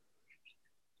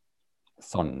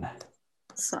 Son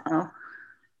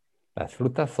Las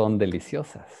frutas son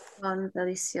deliciosas.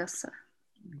 deliciosas.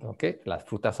 Ok, las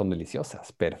frutas son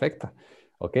deliciosas. Perfecto.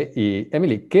 Ok, y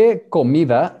Emily, ¿qué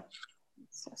comida,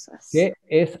 Deliciosas. qué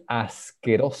es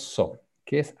asqueroso?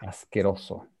 ¿Qué es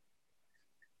asqueroso?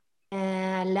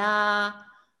 La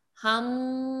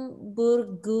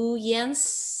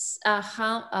hamburguesas,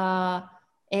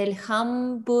 el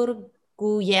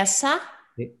hamburguesa,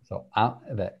 Sí,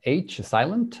 the H is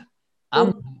silent.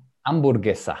 Ham-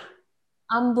 hamburguesa.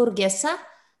 hamburguesa,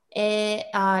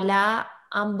 la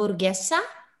hamburguesa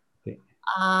Sí,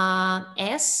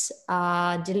 es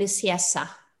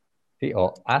deliciosa. sí,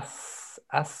 o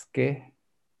asque,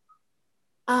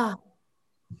 Ah,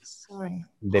 sorry.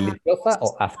 deliciosa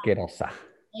o asquerosa.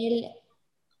 El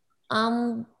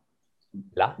ham-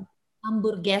 La.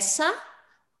 hamburguesa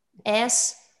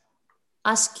es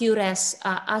asquerosa.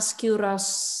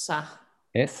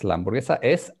 La hamburguesa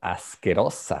es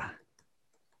asquerosa.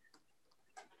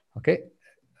 Ok.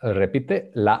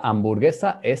 Repite, la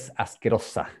hamburguesa es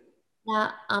asquerosa.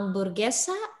 La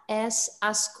hamburguesa es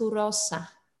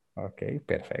asquerosa. Ok,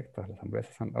 perfecto. Las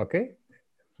hamburguesas son, ok.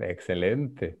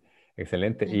 Excelente,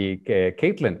 excelente. Y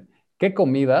Caitlin, ¿qué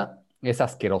comida es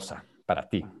asquerosa para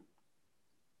ti?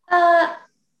 Uh,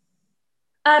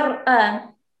 ar-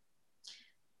 uh,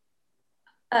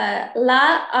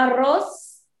 la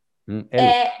arroz, El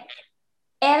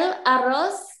el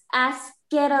arroz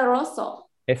asqueroso.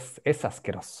 es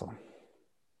asqueroso.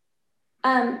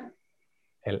 Um,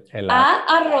 El, a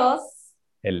arroz,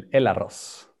 el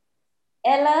arroz.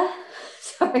 el,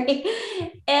 sorry,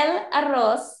 el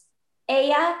arroz,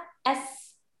 ella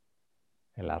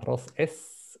El arroz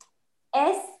es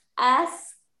es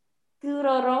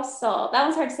asqueroso. That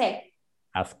was hard to say.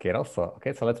 asqueroso.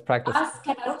 Okay, so let's practice.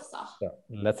 Asqueroso.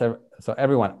 So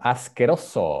everyone,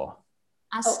 asqueroso.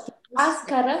 Oh,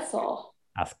 asqueroso.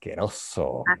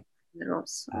 Asqueroso.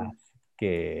 Asqueroso.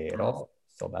 Asqueroso.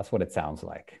 That's what it sounds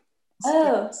like.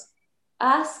 Oh,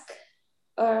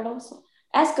 asqueroso.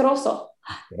 Asqueroso.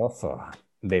 Asqueroso.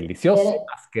 Delicioso,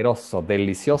 asqueroso,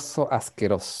 delicioso,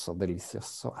 asqueroso,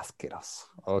 delicioso, asqueroso.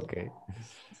 Ok.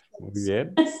 Muy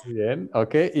bien, muy bien.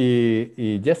 Ok.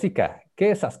 Y Jessica,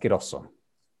 ¿qué es asqueroso?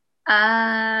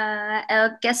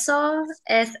 El queso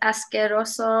es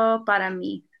asqueroso para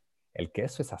mí. El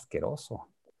queso es asqueroso.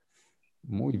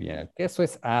 Muy bien, el queso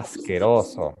es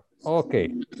asqueroso. Ok,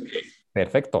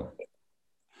 perfecto.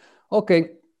 Ok,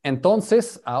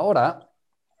 entonces ahora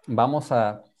vamos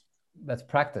a, let's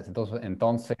practice.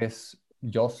 Entonces,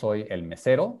 yo soy el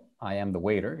mesero. I am the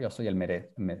waiter. Yo soy el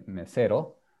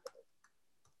mesero.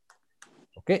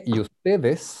 Ok, y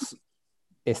ustedes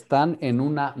están en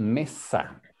una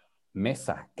mesa.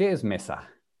 Mesa. ¿Qué es mesa?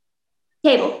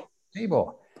 Table.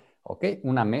 Table. Ok,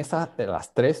 una mesa de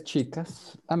las tres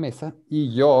chicas, la mesa,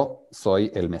 y yo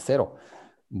soy el mesero.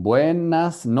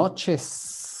 Buenas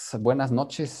noches,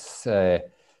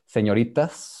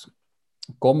 señoritas.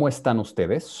 ¿Cómo están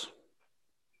ustedes?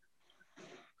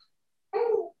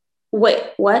 Wait,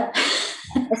 what?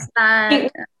 Están,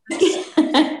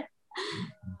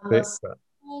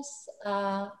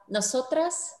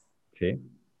 Nosotras Sí.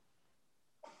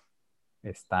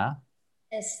 Está.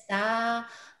 está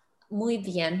muy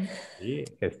bien. Sí,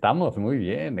 estamos muy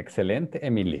bien. Excelente,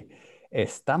 Emily.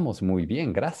 Estamos muy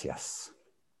bien, gracias.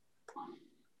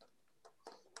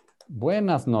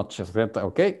 Buenas noches, Greta.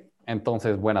 Ok,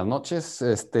 entonces buenas noches,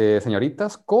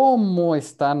 señoritas. ¿Cómo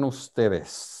están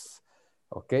ustedes?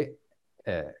 Ok,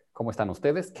 ¿cómo están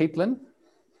ustedes? Caitlin.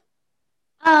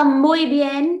 Muy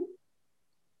bien.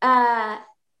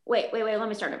 Wait, let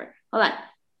me start over. Hold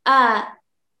on.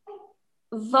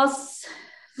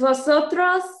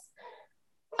 Vosotros,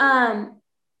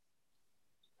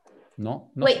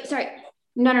 No, no. wait, sorry.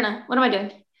 No. What am I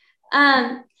doing?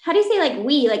 How do you say like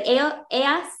we, like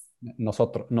ellas?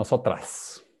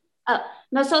 Nosotras. Oh,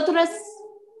 nosotros,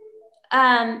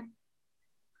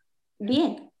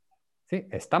 bien. Sí,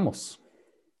 estamos.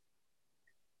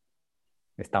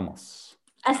 Estamos.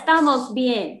 Estamos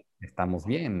bien. Estamos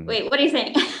bien. Wait, what are you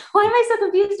saying? Why am I so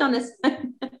confused on this?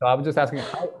 So I was just asking,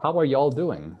 how are y'all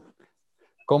doing?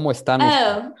 ¿Cómo están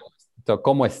ustedes? Oh, So,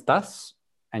 ¿cómo estás?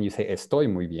 And you say, estoy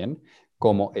muy bien.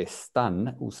 ¿Cómo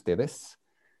están ustedes?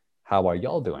 How are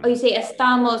y'all doing? oh, you say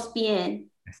estamos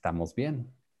bien. Estamos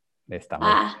bien.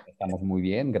 Ah, Estamos muy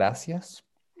bien, gracias.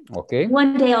 Ok.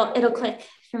 one day it'll click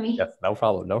for me. Yes, no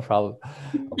problem, no problem.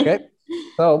 Ok.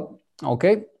 So, ok.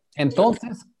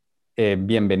 Entonces,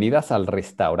 bienvenidas al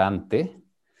restaurante.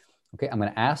 Okay, I'm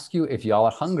going to ask you if y'all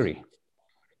are hungry.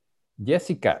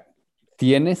 Jessica,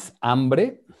 ¿tienes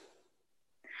hambre?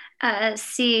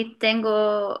 sí,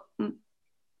 tengo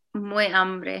muy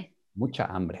hambre. Mucha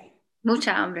hambre.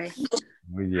 Mucha hambre.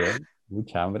 Muy bien,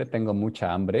 mucha hambre, tengo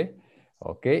mucha hambre.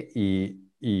 Ok,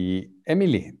 y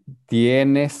Emily,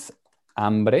 ¿tienes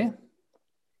hambre?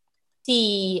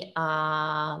 Sí,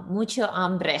 mucho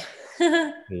hambre.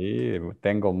 Sí,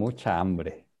 tengo mucha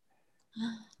hambre.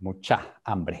 Mucha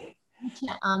hambre.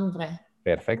 Mucha hambre.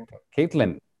 Perfecto.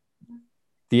 Caitlin,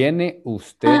 ¿tiene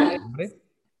usted hambre?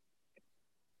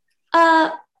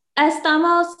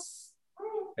 Estamos,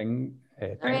 Ten-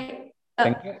 oh,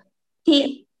 tengo,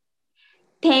 sí,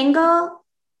 tengo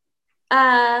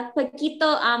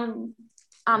poquito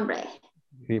hambre.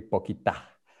 sí, poquita,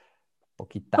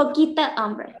 Poquita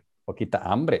hambre. poquita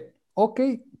hambre. Ok,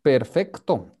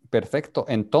 perfecto, perfecto.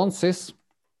 Entonces,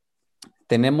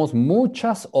 tenemos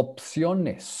muchas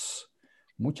opciones.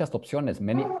 Muchas opciones,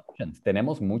 many options.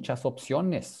 Tenemos muchas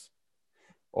opciones.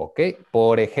 Ok,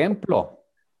 por ejemplo,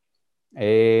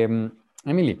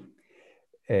 Emily,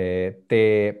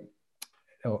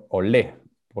 o le,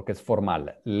 porque es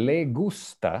formal, le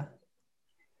gusta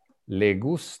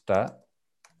la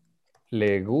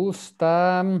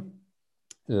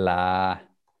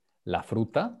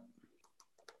fruta.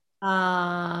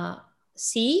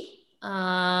 Sí.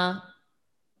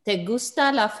 ¿Te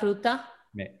gusta la fruta?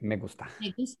 Me gusta.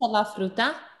 ¿Te gusta la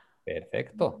fruta?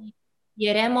 Perfecto.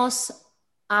 Queremos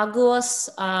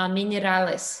aguas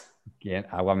minerales. Bien,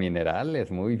 agua minerales,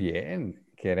 muy bien.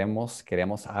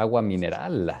 Queremos agua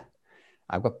mineral.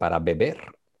 Agua para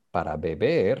beber,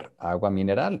 agua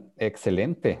mineral.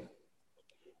 Excelente.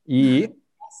 Y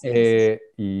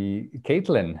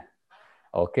Caitlin,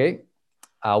 ok.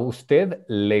 A usted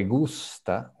le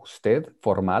gusta, usted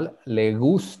formal, le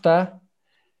gustan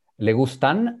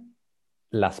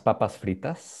las papas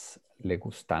fritas. ¿Le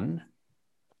gustan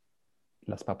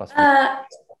las papas fritas?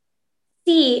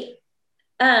 Sí.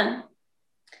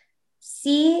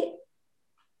 Sí.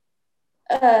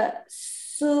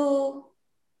 Su.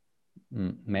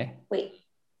 Me Wait.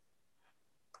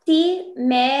 Sí,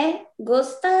 me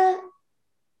gusta.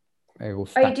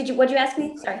 gusta. What did you ask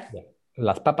me? Sorry.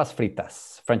 Las papas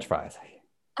fritas, French fries.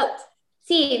 Oh,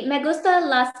 sí, me gustan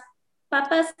las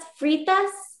papas fritas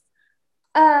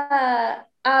a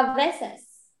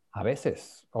veces. A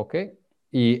veces, ok.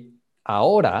 Y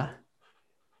ahora,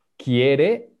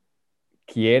 ¿quiere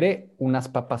unas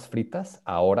papas fritas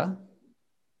ahora?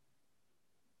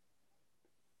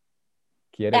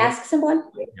 ¿Quiere? Ask someone.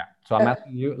 Yeah. So I'm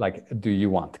asking you, like, do you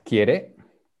want? ¿Quiere?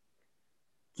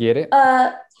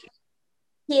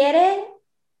 ¿Quiere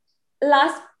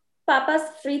las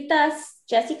papas fritas,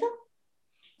 Jessica?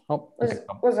 Oh, Was, okay.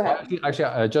 was So that?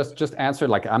 actually, just answer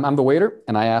like I'm the waiter,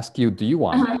 and I ask you, do you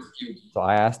want? So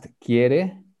I asked,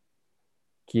 ¿quiere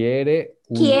 ¿Quiere?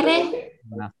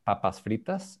 unas papas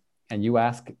fritas? And you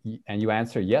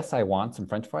answer, yes, I want some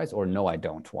French fries, or no, I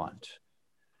don't want.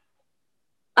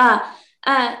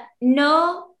 No,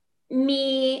 no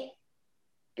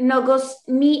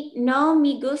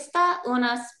me gusta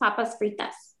unas papas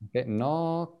fritas. Okay.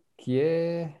 No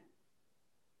quiere.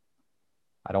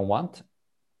 I don't want.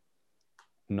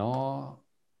 No.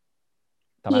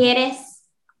 ¿Quieres?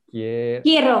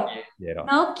 Quiero.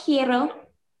 No quiero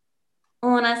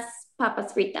unas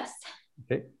papas fritas.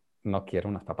 Okay. No quiero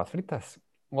unas papas fritas.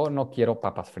 O no quiero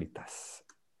papas fritas.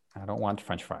 I don't want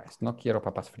French fries. No quiero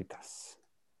papas fritas.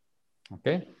 Ok.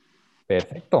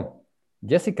 Perfecto.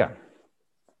 Jessica,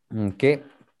 ¿qué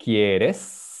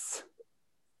quieres?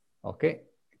 Ok.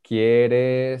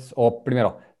 ¿Quieres? O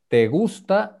primero, ¿te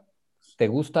gusta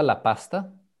la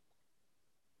pasta?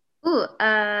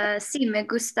 Sí, me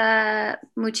gusta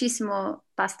muchísimo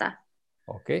pasta.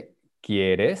 Ok.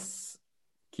 ¿Quieres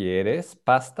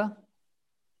pasta?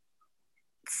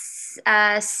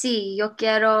 Sí, yo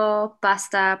quiero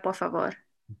pasta, por favor.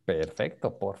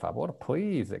 Perfecto, por favor,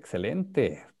 please.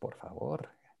 Excelente, por favor.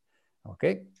 Ok.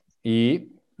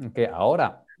 Y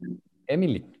ahora,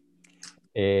 Emily,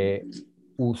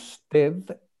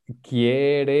 ¿usted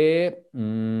quiere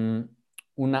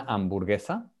una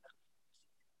hamburguesa?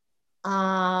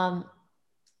 No,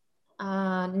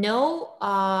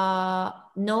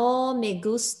 no me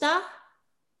gusta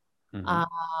Ujú.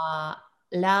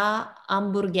 la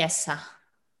hamburguesa.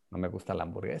 No me gusta la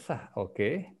hamburguesa, ok.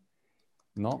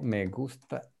 No me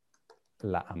gusta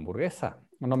la hamburguesa.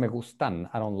 No me gustan.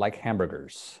 I don't like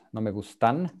hamburgers. No me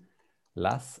gustan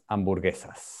las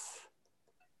hamburguesas.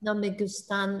 No me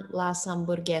gustan las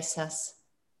hamburguesas.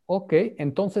 Ok,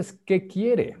 entonces, ¿qué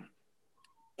quiere?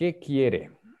 ¿Qué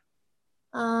quiere?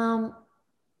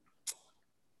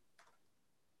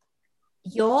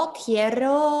 Yo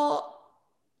quiero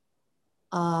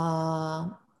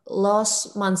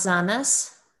los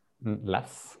manzanas.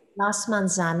 Las. Las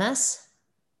manzanas.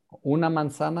 Una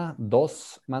manzana,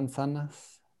 dos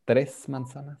manzanas, tres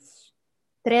manzanas.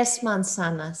 3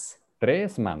 manzanas.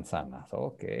 Tres manzanas,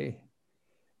 ok.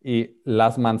 ¿Y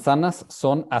las manzanas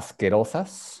son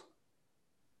asquerosas?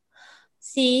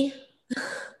 Sí.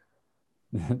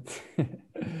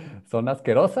 ¿Son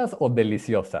asquerosas o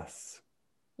deliciosas?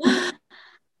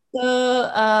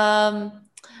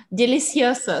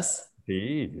 Deliciosos.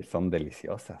 Sí, son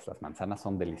deliciosas. Las manzanas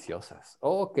son deliciosas.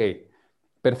 Ok,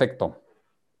 perfecto.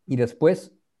 Y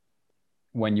después,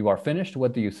 when you are finished,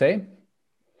 what do you say?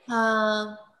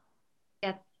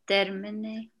 Ya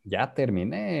terminé. Ya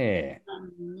terminé.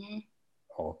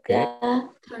 Ok,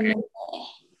 Ya.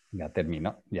 ya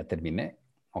terminé.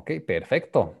 Ok,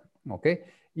 perfecto. Ok,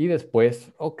 y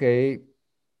después, ok,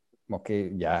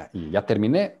 ya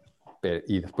terminé.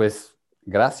 Y después,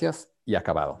 gracias y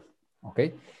acabado. Ok,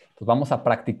 Pues vamos a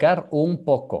practicar un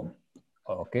poco.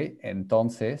 Ok,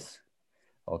 entonces,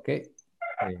 ok.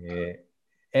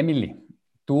 Emily,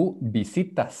 tú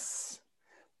visitas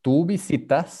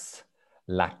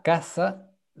la casa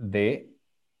de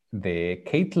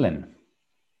Caitlin.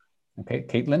 Okay,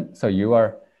 Caitlin, so you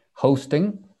are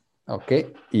hosting,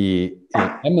 okay, y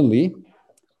Emily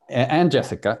and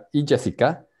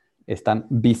Jessica, están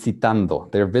visitando,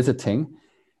 they're visiting,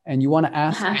 and you want to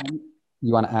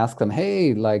ask them,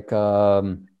 hey, like,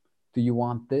 do you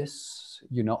want this?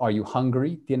 You know, are you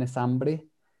hungry? ¿Tienes hambre?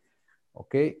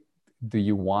 Okay, do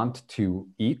you want to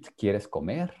eat? ¿Quieres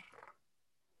comer?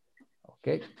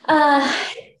 Okay.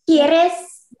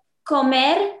 ¿Quieres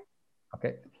comer?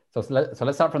 Okay, so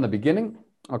let's start from the beginning.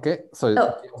 Okay, so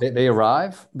they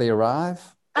arrive.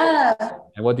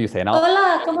 And what do you say now?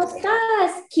 Hola, ¿cómo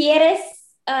estás? ¿Quieres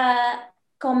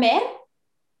comer?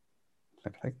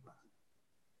 Perfecto.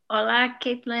 Hola,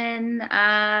 Caitlin.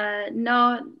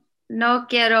 No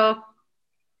quiero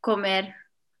comer.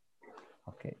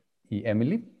 Okay, ¿y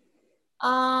Emily?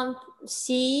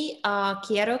 Sí,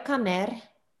 quiero comer,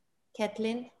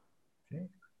 Kathleen. Okay.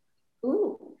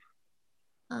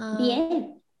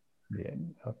 Bien.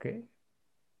 Bien, okay.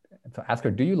 So ask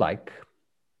her, do you like?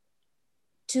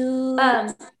 To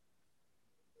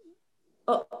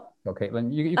So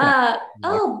Caitlin, you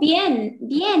can. Bien,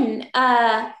 bien.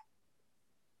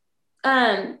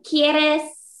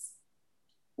 ¿Quieres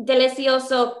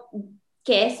delicioso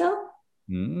queso?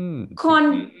 Sí.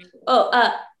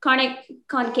 Carne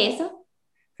con queso?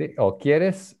 Sí, o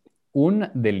quieres un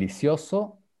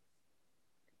delicioso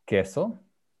queso.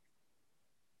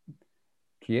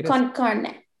 ¿Quieres? Con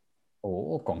carne.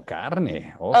 Oh, con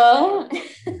carne. Oh, Oh.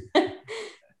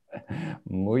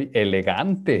 muy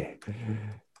elegante.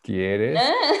 ¿Quieres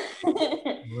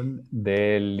un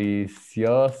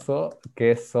delicioso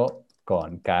queso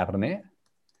con carne?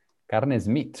 Carne es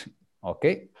meat, ¿ok?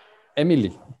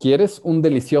 Emily, ¿quieres un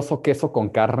delicioso queso con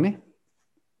carne?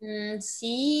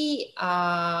 Sí,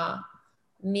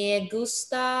 me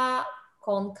gusta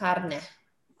con carne.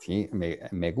 Sí,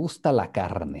 me gusta la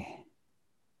carne.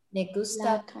 Me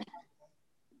gusta.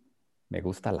 Me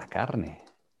gusta la carne.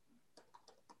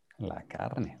 La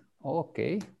carne. Ok.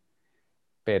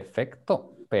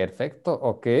 Perfecto. Perfecto.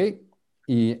 Ok.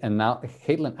 And now,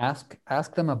 Caitlin,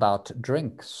 ask them about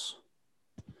drinks.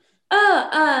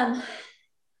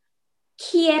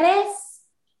 ¿Quieres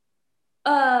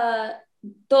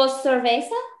dos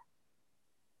cervezas?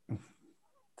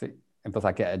 Sí. Entonces,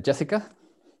 aquí, Jessica,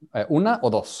 ¿una o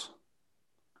dos?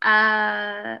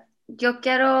 Yo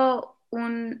quiero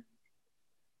uno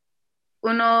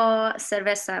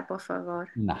cerveza, por favor.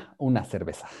 Una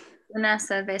cerveza. Una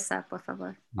cerveza, por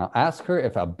favor. Now, ask her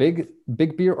if a big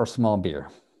beer or small beer.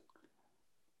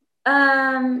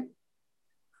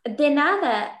 De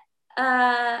nada.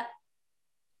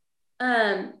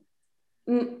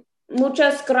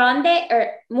 Muchos grande,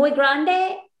 muy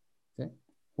grande ¿Sí?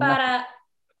 para.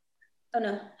 Oh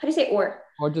no, how do you say or?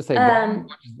 O just say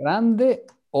grande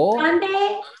o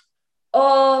Grande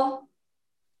o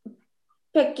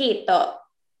pequito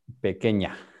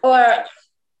pequeña. o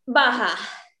baja.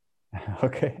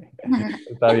 Ok.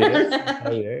 Está bien. Está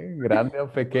bien. Grande o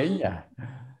pequeña.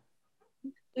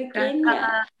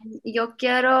 Pequeña. Yo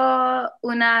quiero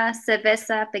una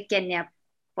cerveza pequeña,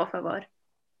 por favor.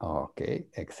 Ok,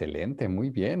 excelente, muy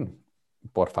bien.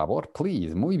 Por favor,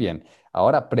 please, muy bien.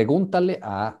 Ahora pregúntale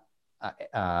a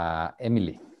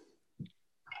Emily.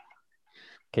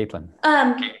 Caitlin.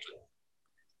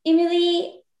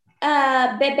 Emily,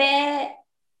 bebe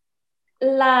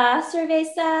la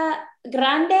cerveza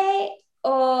grande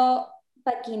o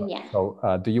pequeña. So,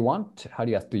 do you want? How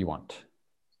do you ask, do you want?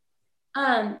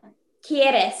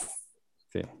 ¿Quieres?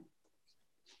 Sí.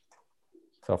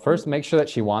 So first, make sure that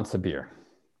she wants a beer.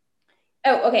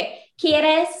 Oh, okay.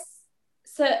 ¿Quieres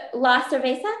la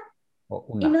cerveza,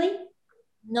 Una. Emily?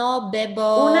 No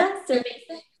bebo. Una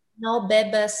cerveza. No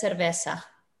bebo cerveza.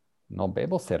 No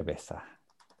bebo cerveza.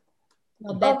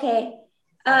 No bebo. Okay.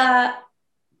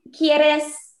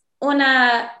 ¿Quieres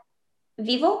una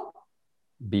vivo?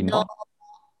 Vino.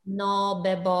 No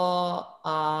bebo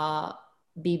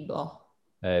Vino.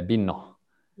 vino.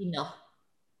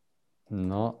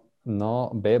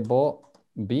 No bebo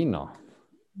vino.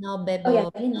 No bebo. Oh, yeah,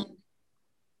 vino.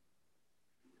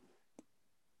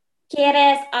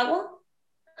 ¿Quieres agua?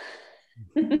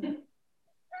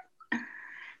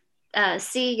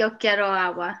 Sí, yo quiero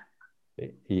agua.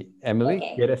 Y Emily,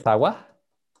 Okay. ¿quieres agua?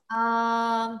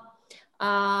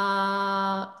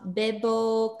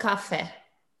 Bebo café.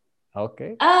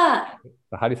 Okay. Ah,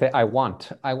 So how do you say I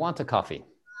want? I want a coffee.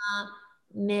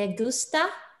 Me gusta.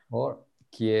 Or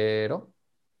quiero.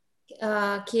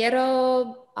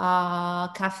 Quiero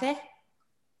café.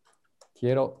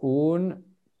 Quiero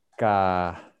un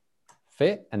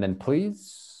café. And then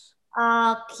please.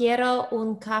 Quiero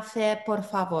un café, por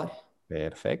favor.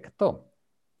 Perfecto.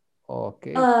 Ok.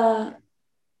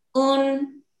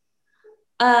 Un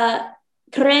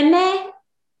creme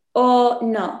o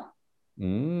no.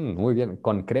 Muy bien.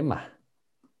 Con crema.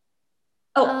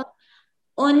 Oh,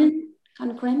 un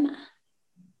con crema.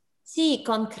 Sí,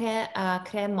 con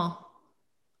crema.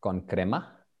 Con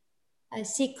crema.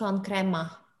 Sí, con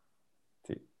crema.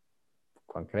 Sí.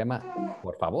 Con crema.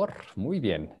 Por favor. Muy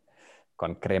bien.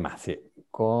 Con crema. Sí.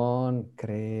 Con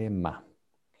crema.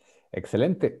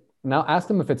 Excelente. Now ask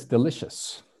them if it's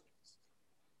delicious.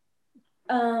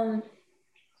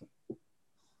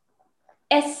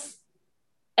 Está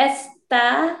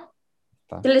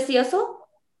Está. delicioso.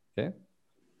 ¿Sí?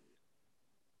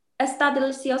 Está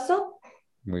delicioso.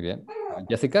 Muy bien.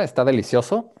 Jessica, ¿está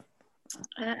delicioso?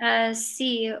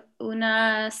 Sí,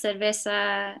 una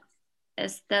cerveza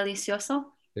es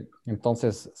delicioso. Sí.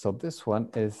 Entonces, so this one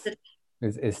is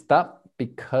está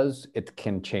because it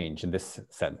can change in this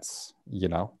sense, you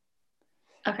know.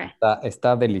 Okay.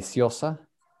 Está deliciosa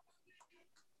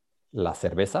la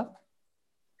cerveza.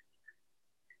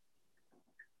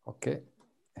 Ok.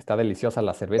 ¿Está deliciosa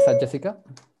la cerveza, Jessica?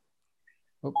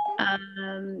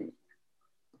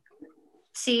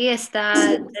 Sí, está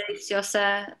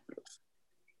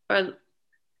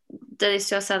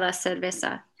deliciosa la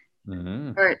cerveza.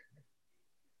 Or-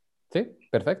 Sí,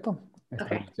 perfecto. Está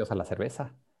Okay. deliciosa la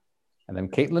cerveza. And then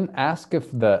Caitlin, ask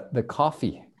if the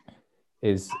coffee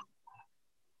is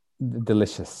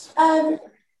delicious.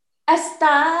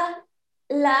 Está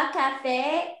la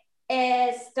café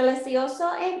es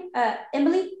delicioso,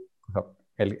 Emily.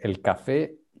 El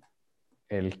café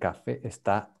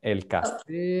está, el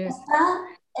café, Está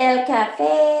el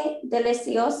café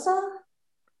delicioso.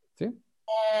 ¿sí?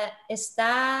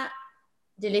 Está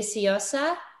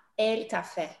deliciosa el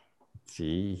café.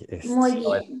 Sí, Muy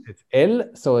bien.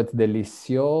 so it's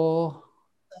delicioso.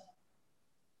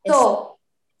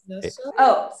 Delicioso.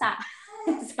 Oh,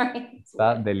 sorry.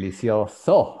 Está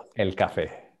delicioso el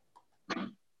café.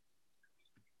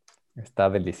 Está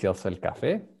delicioso el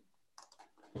café.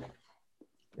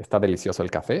 Está delicioso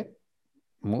el café.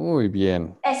 Muy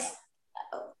bien.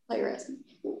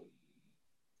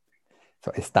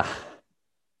 So, está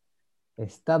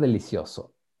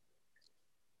delicioso.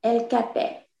 El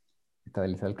café. Está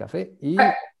delicioso el café y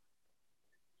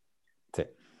sí.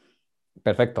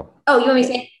 Perfecto. Oh, you want me to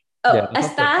say? Oh, Yeah, no,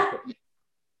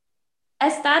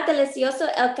 está delicioso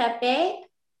el café,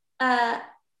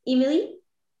 Emily.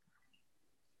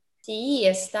 Sí,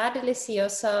 está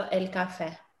delicioso el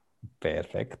café.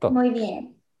 perfecto. Muy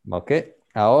bien. Ok,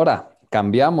 ahora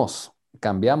cambiamos.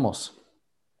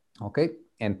 Ok,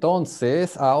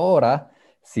 entonces ahora,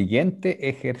 siguiente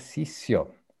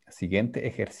ejercicio.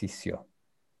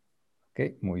 Ok,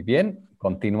 muy bien,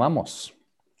 continuamos.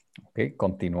 Ok,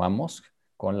 continuamos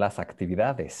con las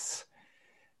actividades.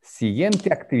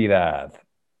 Siguiente actividad.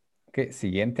 Ok,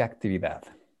 siguiente actividad.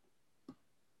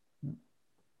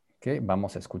 Ok,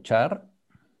 vamos a escuchar.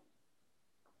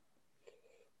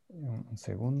 Un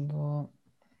segundo,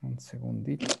 un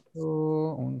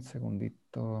segundito.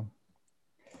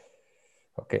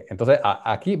 Ok, entonces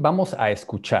aquí vamos a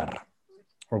escuchar.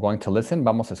 We're going to listen,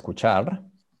 vamos a escuchar.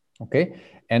 Okay,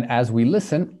 and as we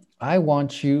listen, I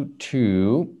want you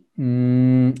to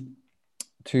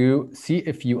see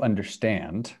if you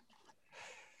understand,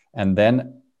 and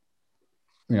then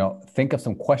think of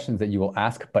some questions that you will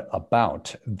ask, but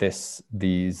about this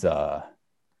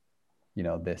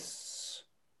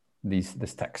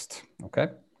text. Okay,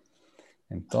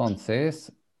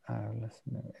 entonces,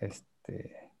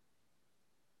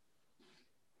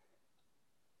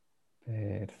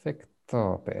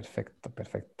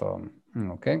 perfecto.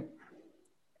 Ok.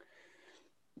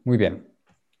 Muy bien.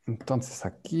 Entonces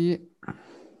aquí.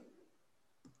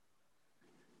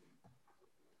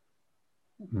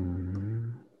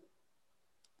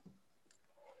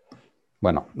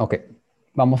 Bueno, ok.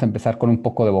 Vamos a empezar con un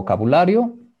poco de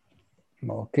vocabulario.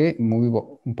 Ok,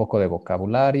 un poco de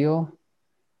vocabulario.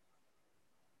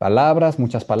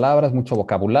 Muchas palabras, mucho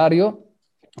vocabulario.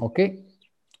 Ok.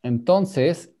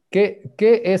 Entonces, ¿qué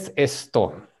es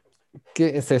esto?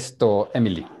 ¿Qué es esto,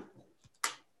 Emily?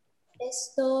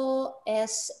 Esto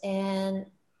es un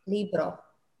libro.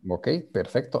 Ok,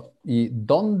 perfecto. ¿Y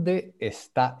dónde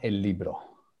está el libro?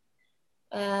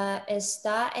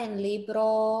 Está el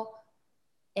libro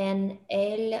en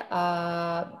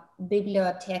la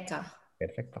biblioteca.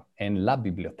 Perfecto. En la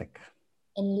biblioteca.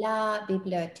 En la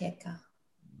biblioteca.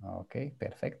 Ok,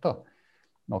 perfecto.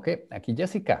 Ok, aquí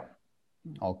Jessica.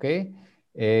 Ok.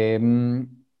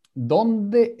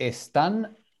 ¿Dónde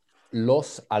están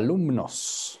los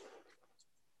alumnos?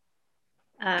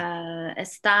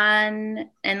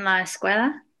 Están en la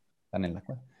escuela. Están en la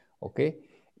escuela. Ok.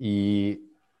 Y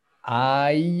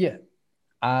hay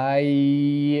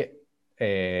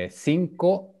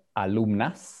 5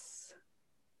 alumnas.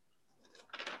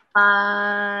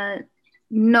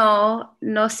 No,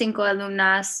 no 5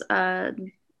 alumnas,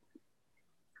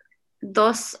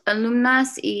 2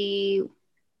 alumnas y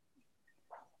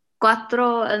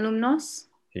 4 alumnos.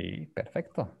 Sí,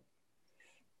 perfecto.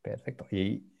 Perfecto.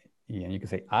 And you can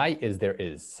say I is there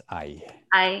is. I.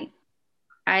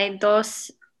 Hay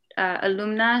 2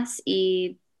 alumnas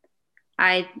y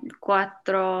hay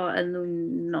 4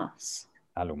 alumnos.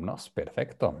 Alumnos,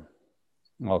 perfecto.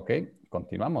 Ok,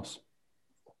 continuamos.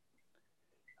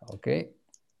 Ok,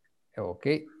 ok.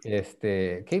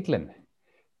 Caitlin,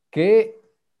 ¿qué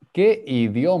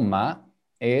idioma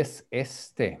es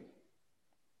este?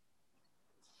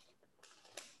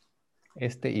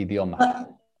 Este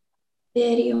idioma.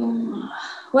 Idioma.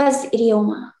 What's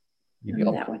idioma? I don't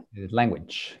know that Idioma one. is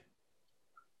language.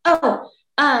 Oh,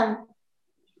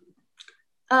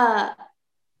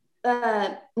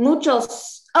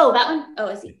 muchos. Oh, that one. Oh,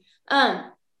 I see.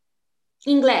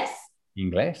 Inglés.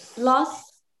 Inglés.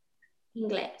 Los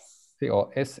inglés. Sí, o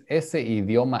ese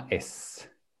idioma es.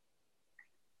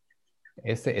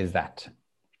 Ese is that.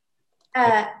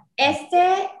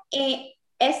 Ese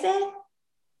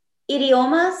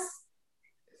idiomas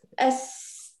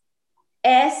es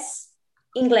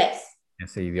inglés.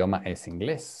 Ese idioma es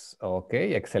inglés. Ok,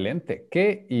 excelente.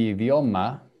 ¿Qué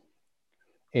idioma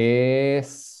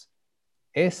es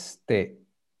este?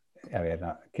 A ver,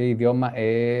 no, ¿qué idioma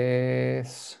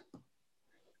es?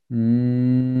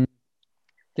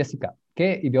 Jessica,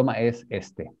 ¿qué idioma es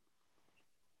este?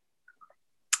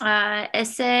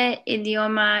 Ese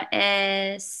idioma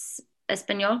es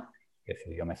español. Ese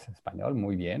idioma es español,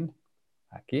 muy bien.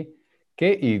 Aquí.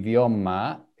 ¿Qué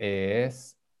idioma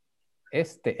es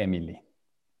este, Emily?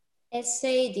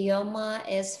 Ese idioma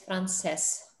es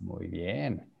francés. Muy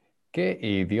bien. ¿Qué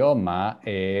idioma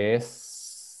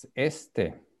es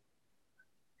este?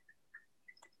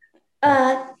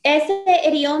 Ese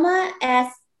idioma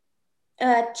es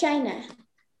China.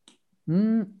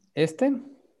 ¿Este?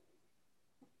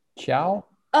 Chao.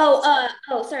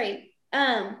 Sorry.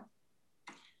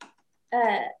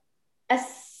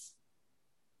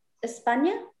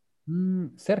 España.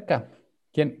 Cerca.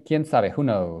 ¿Quién sabe? Who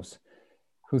knows?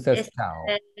 Who says ciao?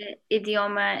 Este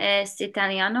idioma es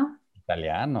italiano.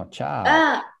 Italiano, ciao.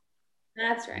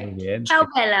 That's Muy right. bien. Ciao,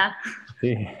 Bella.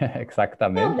 Sí,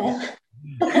 exactamente. Bella.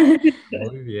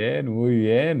 Muy bien, muy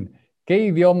bien. ¿Qué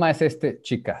idioma es este,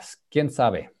 chicas? ¿Quién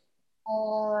sabe?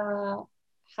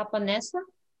 Japonesa.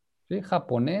 ¿Sí?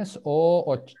 ¿Japonés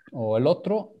o el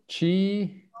otro?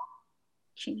 Chino.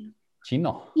 Chino.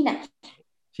 China. Chino.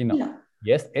 Chino.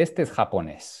 Y este es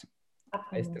japonés.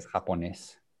 Este es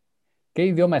japonés. ¿Qué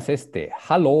idioma es este?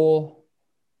 Hello.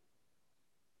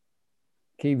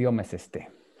 ¿Qué idioma es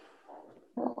este?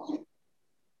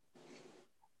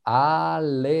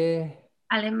 Alemán.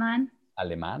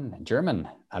 Alemán.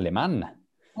 German. Alemán.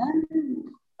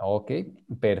 Ok,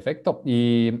 perfecto.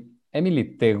 Y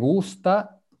Emily, ¿te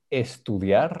gusta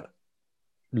estudiar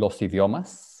los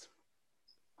idiomas?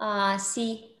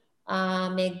 Sí,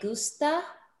 me gusta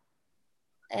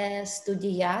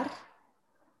estudiar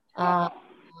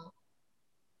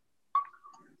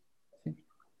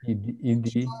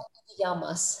Sí.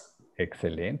 idiomas.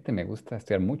 Excelente, me gusta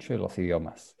estudiar mucho los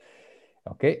idiomas.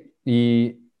 Ok,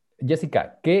 y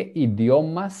Jessica, ¿qué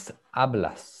idiomas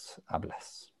hablas?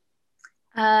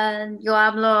 Yo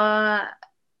hablo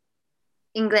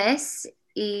inglés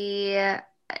y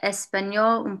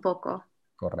español un poco.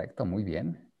 Correcto, muy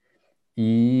bien.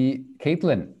 Y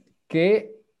Caitlin,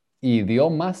 ¿qué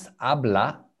idiomas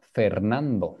habla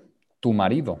Fernando, tu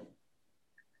marido?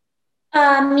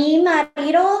 Mi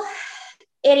marido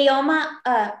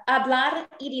hablar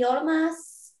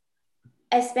idiomas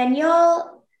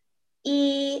español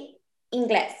y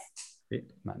inglés. Sí.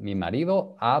 Mi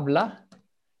marido habla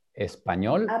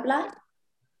español. Habla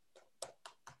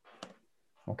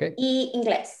Ok, y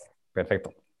inglés.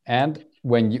 perfecto. And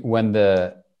when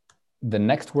the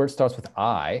next word starts with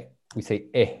I, we say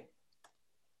e.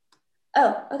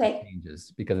 Oh, okay.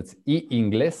 Changes because it's e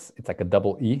inglés, it's like a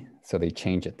double e, so they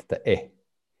change it to e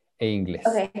inglés.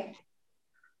 Okay.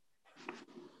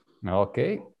 Ok,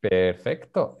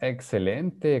 perfecto,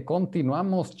 excelente.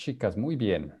 Continuamos, chicas, muy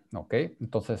bien. Ok,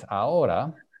 entonces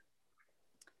ahora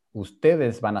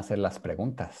ustedes van a hacer las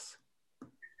preguntas.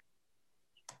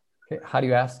 Okay, how do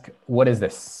you ask, what is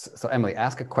this? So Emily,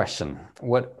 ask a question.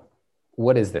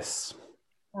 What is this?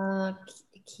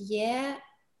 ¿Qué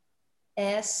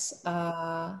es?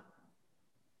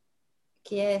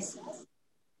 ¿Qué es?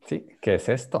 Sí, ¿qué es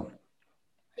esto?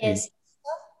 ¿Qué es?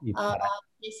 Y para-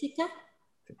 Jessica.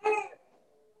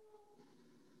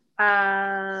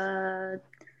 Ah,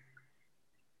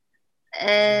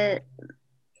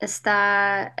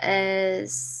 esta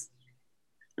es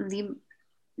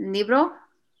libro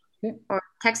Sí, o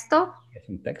texto. es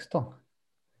un texto.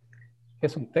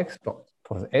 Es un texto.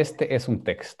 Pues este es un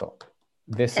texto.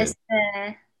 This is.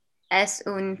 Este es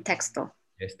un texto.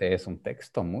 Este es un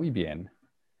texto. Muy bien.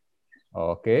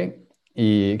 Ok.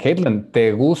 Y Caitlin,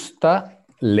 ¿te gusta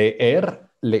leer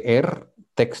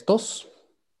textos?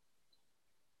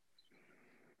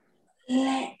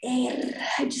 Leer.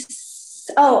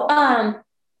 Oh,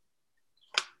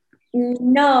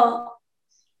 no.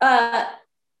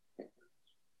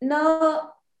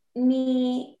 No,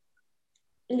 ni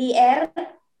leer.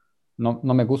 No,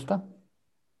 no me gusta.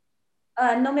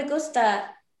 No me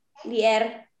gusta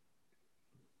leer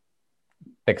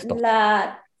Textos.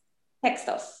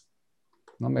 textos.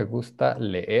 No me gusta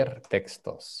leer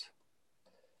textos.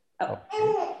 Oh.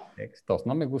 Ok, textos.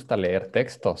 No me gusta leer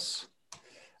textos.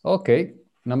 Ok.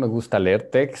 No me gusta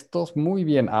leer textos. Muy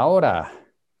bien. Ahora.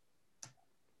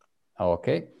 Ok.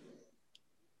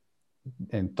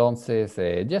 Entonces,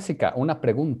 Jessica, una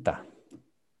pregunta.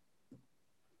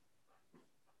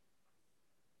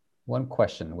 One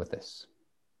question with this.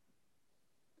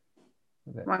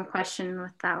 One question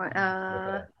with that one.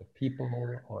 The people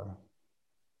or...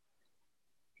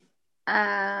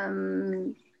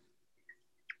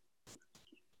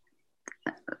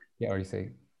 Yeah, or you say,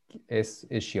 is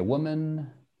she a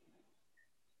woman?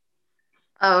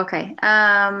 Oh, okay.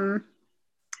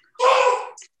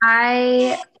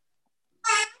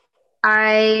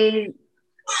 Hay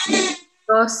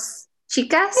dos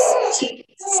chicas.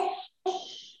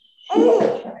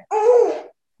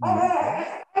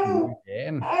 Muy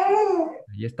bien.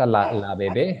 Ahí está la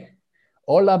bebé.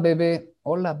 Hola, bebé.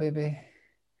 Hola, bebé.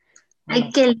 Ay,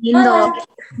 qué lindo.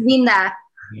 Linda.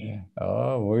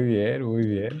 Oh, muy bien, muy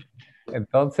bien.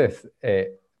 Entonces,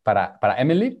 para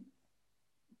Emily.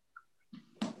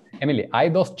 Emily, ¿hay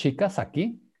dos chicas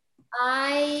aquí?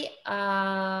 Hay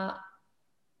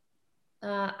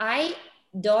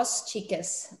dos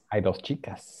chicas. Hay dos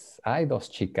chicas. Hay dos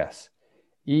chicas.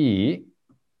 Y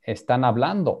están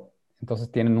hablando.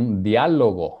 Entonces tienen un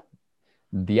diálogo.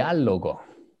 Diálogo.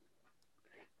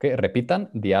 Ok, repitan,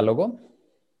 diálogo.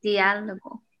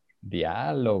 Diálogo.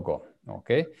 Diálogo.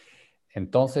 Ok.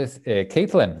 Entonces,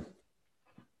 Caitlin,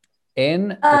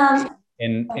 en, Sorry.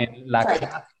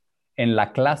 en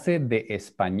la clase de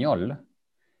español,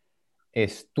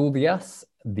 ¿estudias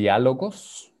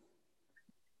diálogos?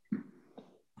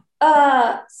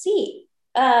 Sí.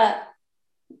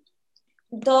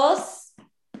 Dos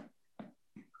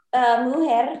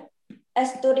mujer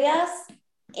estudias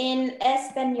en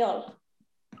español.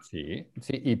 Sí,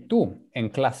 sí. ¿Y tú en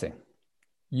clase?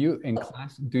 You in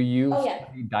class, do you Oh, yeah.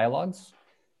 study dialogues?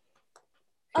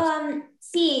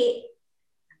 Sí.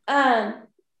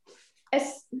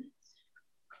 Es-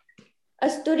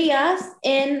 estudias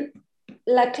en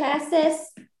las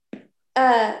clases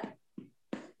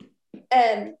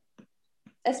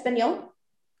español.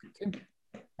 Sí.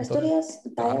 Entonces, Estudios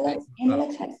diálogos en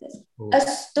las clases. Oh.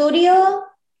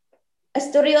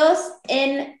 Estudios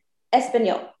en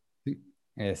español. sí,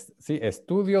 sí,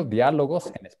 estudio diálogos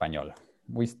en español.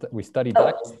 We study Oh.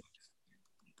 dialogues.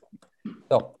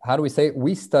 So, how do we say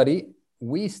we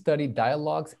study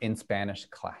dialogues in Spanish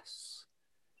class?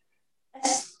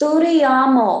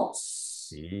 Estudiamos.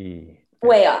 Sí.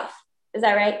 Way off. Is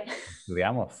that right?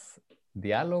 Estudiamos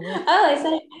diálogos. Oh, I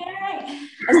said it right.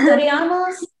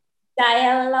 Estudiamos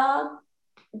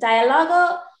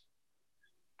diálogo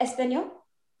español.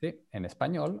 Sí, en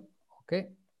español.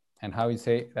 Okay. And how you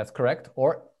say that's correct?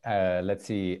 Or let's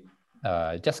see,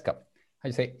 Jessica, how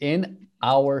you say in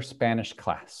our Spanish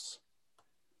class?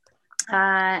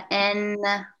 En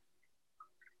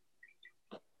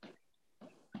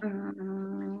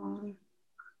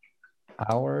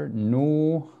Our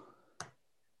new.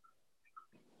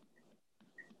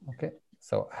 Okay.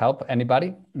 So help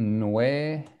anybody?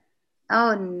 nueva.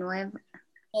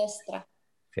 Nuestra.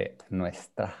 Sí,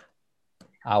 nuestra.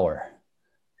 Our.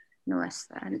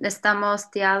 Nuestra. Estamos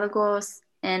diálogos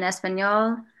en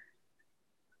español.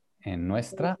 En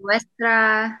nuestra.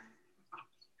 Nuestra.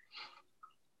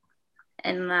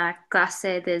 En la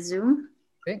clase de Zoom.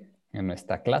 Sí, en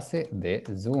nuestra clase de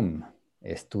Zoom.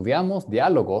 Estudiamos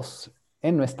diálogos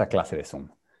en nuestra clase de Zoom.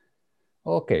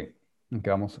 Ok. Okay,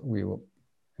 vamos.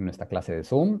 en nuestra clase de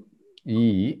Zoom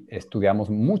y estudiamos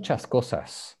muchas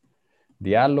cosas.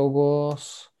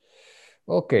 Diálogos.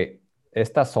 Ok,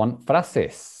 estas son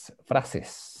frases.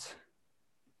 Frases.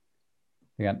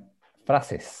 Digan,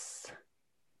 frases.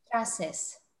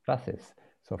 Frases. Frases.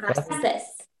 So,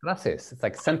 Frases. frases. It's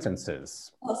like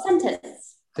sentences. Oh,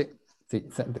 sentence. Sí, sí.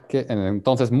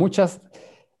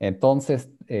 Entonces,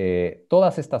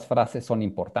 todas estas frases son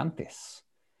importantes.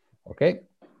 ¿Ok?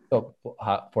 So,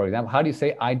 for example, how do you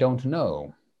say I don't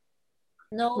know?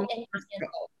 No entiendo.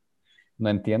 No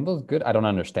entiendo. Good. I don't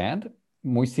understand.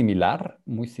 Muy similar.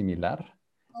 Muy similar.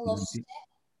 No lo sé.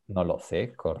 No lo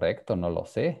sé. Correcto. No lo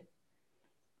sé.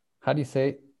 How do you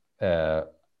say?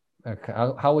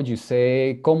 How would you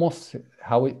say? ¿Cómo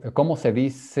se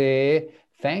dice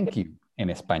thank you en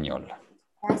español?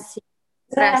 Gracias.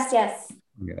 Gracias.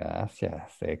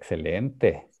 Gracias.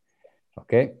 Excelente.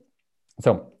 Okay.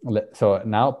 So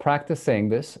now practice saying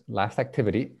this. Last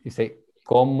activity. You say,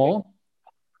 ¿cómo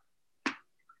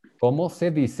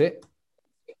se dice?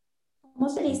 ¿Cómo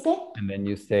se dice? And then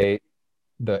you say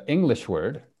the English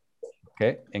word.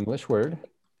 Okay. English word.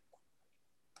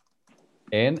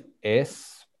 En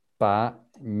español.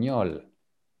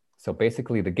 So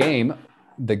basically the game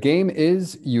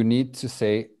is you need to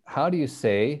say, how do you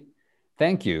say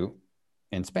thank you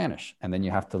in Spanish? And then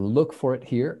you have to look for it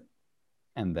here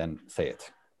and then say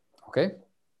it. Okay.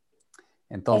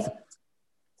 Entonces,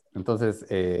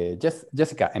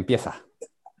 Jessica, empieza.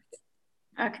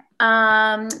 Okay.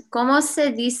 ¿Cómo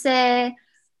se dice?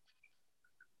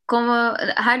 ¿Cómo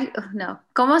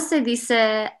se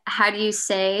dice how do you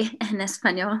say en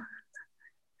español?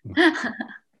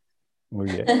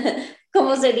 Muy bien.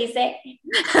 ¿Cómo se dice?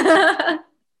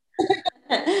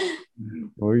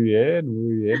 Muy bien,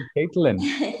 muy bien. Caitlin,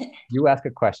 you ask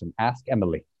a question. Ask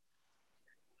Emily.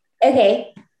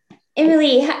 Okay.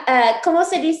 Emily, ¿cómo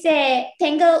se dice?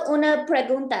 Tengo una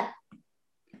pregunta.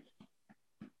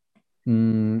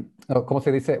 ¿Cómo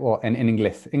se dice? Well, in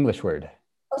inglés, English word.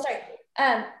 Oh, sorry.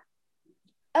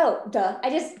 Duh. I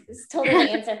just told her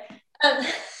the answer.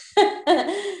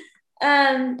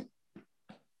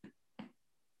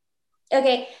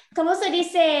 Okay. ¿Cómo se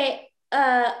dice?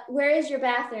 Where is your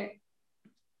bathroom?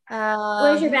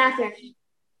 Where's your bathroom?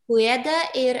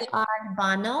 ¿Puede ir al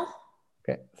baño?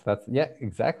 Okay, so that's, yeah,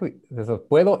 exactly. So,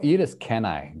 puedo ir is can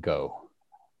I go.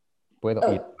 Puedo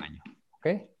ir al baño.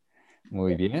 Okay,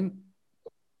 muy bien.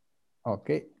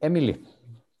 Okay, Emily.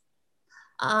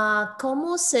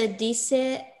 ¿Cómo se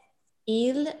dice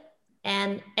il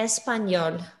en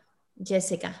español,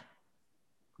 Jessica?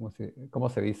 ¿Cómo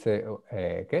se dice,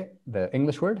 qué? The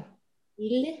English word?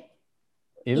 Il.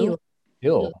 Ill? Il.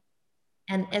 Ill.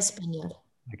 En español.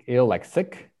 Like ill, like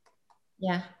sick?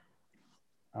 Yeah.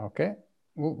 Okay.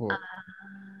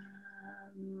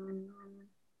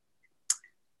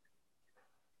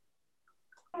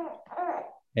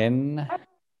 En.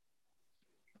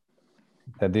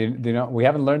 Do you know, we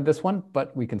haven't learned this one,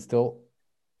 but we can still,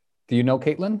 do you know,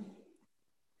 Caitlin?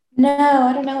 No,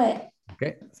 I don't know it.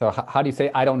 Okay, so how do you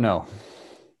say I don't know?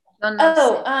 Yo no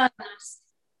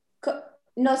sé.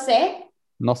 No sé.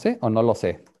 No sé o no lo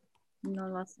sé. No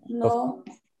lo sé. No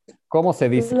 ¿Cómo se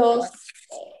dice? lo sé.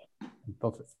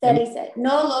 Entonces, Se dice.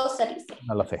 No lo se dice.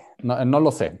 no lo sé. No, no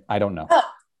lo sé. I don't know. Oh,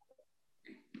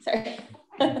 sorry.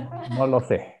 No lo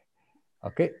sé.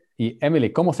 Ok. Y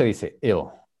Emily, ¿cómo se dice ill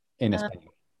en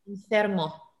español?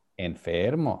 Enfermo.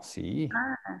 Enfermo, sí.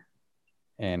 Ah,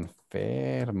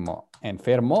 Enfermo.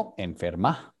 Enfermo,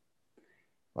 enferma.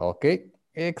 Ok.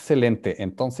 Excelente.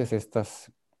 Entonces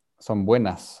estas son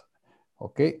buenas.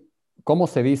 Ok. ¿Cómo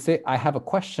se dice I have a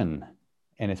question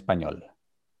en español?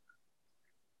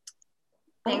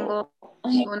 tengo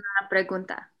una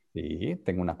pregunta. Sí,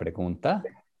 tengo una pregunta.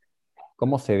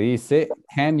 ¿Cómo se dice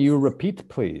can you repeat,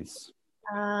 please?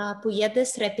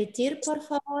 ¿Puedes repetir, por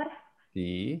favor?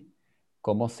 Sí.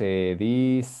 ¿Cómo se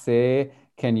dice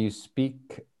can you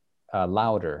speak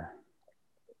louder?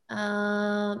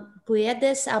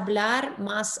 ¿Puedes hablar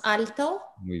más alto?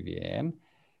 Muy bien.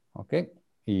 Ok.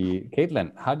 Y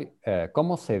Caitlin,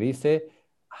 ¿cómo se dice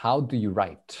how do you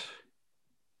write?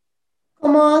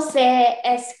 ¿Cómo se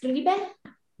escribe?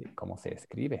 ¿Cómo se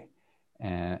escribe?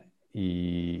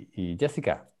 Y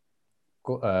Jessica,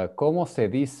 ¿cómo se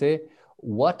dice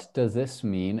what does this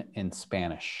mean in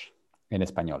Spanish? En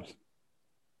español.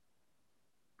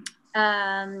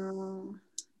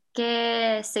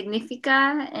 ¿Qué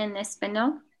significa en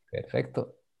español?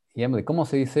 Perfecto. Y Emily, ¿cómo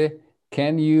se dice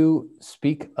can you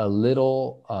speak a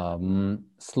little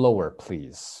slower,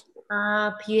 please?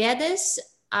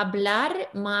 ¿Puedes hablar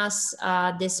más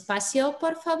despacio,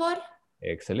 por favor?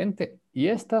 Excelente. Y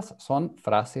estas son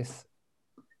frases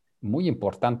muy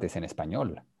importantes en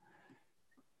español.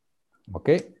 Ok,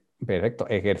 perfecto.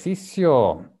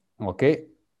 Ejercicio. Ok.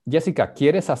 Jessica,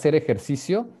 ¿quieres hacer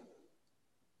ejercicio?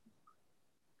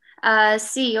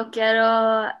 Sí, yo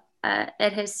quiero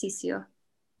ejercicio.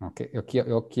 Ok,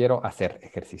 yo quiero hacer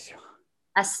ejercicio.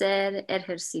 Hacer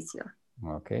ejercicio.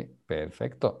 Ok,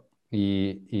 perfecto.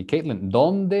 Y Caitlin,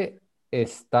 ¿dónde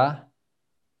está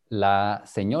la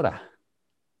señora?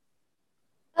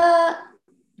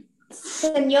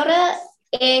 Señora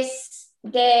es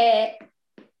de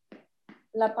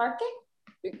la parque.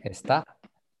 Está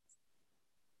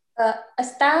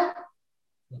Está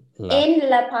la, en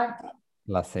la parque.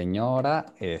 la señora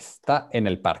está en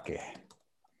el parque.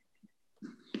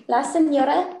 La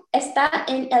señora está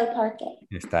en el parque.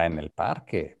 Está en el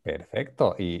parque,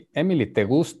 perfecto. Y Emily, ¿te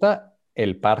gusta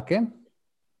el parque?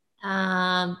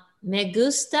 Me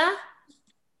gusta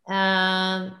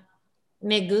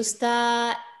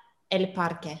el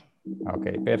parque. Ok,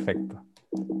 perfecto.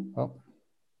 Oh.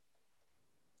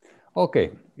 Ok,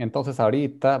 entonces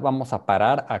ahorita vamos a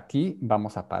parar aquí,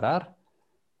 vamos a parar.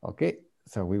 Ok,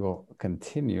 so we will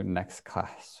continue next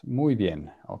class. Muy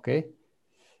bien, ok.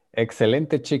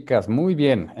 Excelente, chicas, muy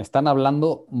bien. Están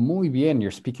hablando muy bien.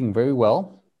 You're speaking very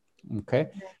well. Okay.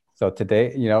 So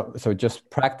today, so just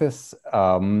practice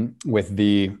with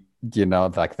the,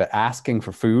 like the asking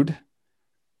for food.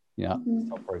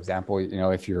 So for example,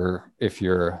 if you're,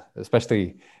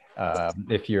 especially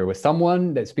if you're with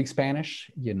someone that speaks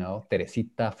Spanish,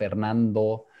 Teresita,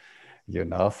 Fernando,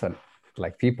 so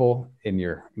like people in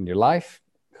your life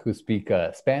who speak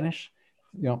Spanish,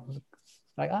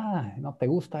 like, no te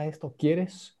gusta esto,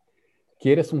 ¿quieres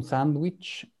un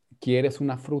sándwich? ¿Quieres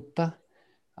una fruta?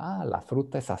 La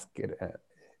fruta es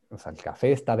o sea, el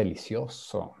café está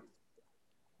delicioso.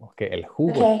 Okay, el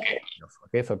jugo. Okay.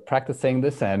 Okay, so practice saying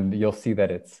this and you'll see that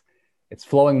it's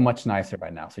flowing much nicer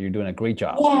right now. So you're doing a great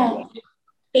job. Yeah.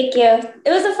 Thank you.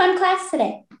 It was a fun class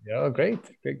today. Oh, great.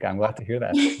 I'm glad to hear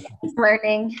that.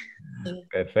 Learning.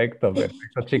 Perfecto,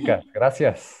 chicas.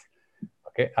 Gracias.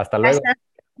 Okay, hasta luego.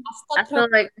 Hasta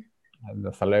luego.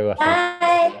 Hasta luego.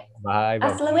 Bye. Bye.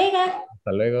 Hasta luego.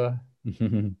 Hasta luego.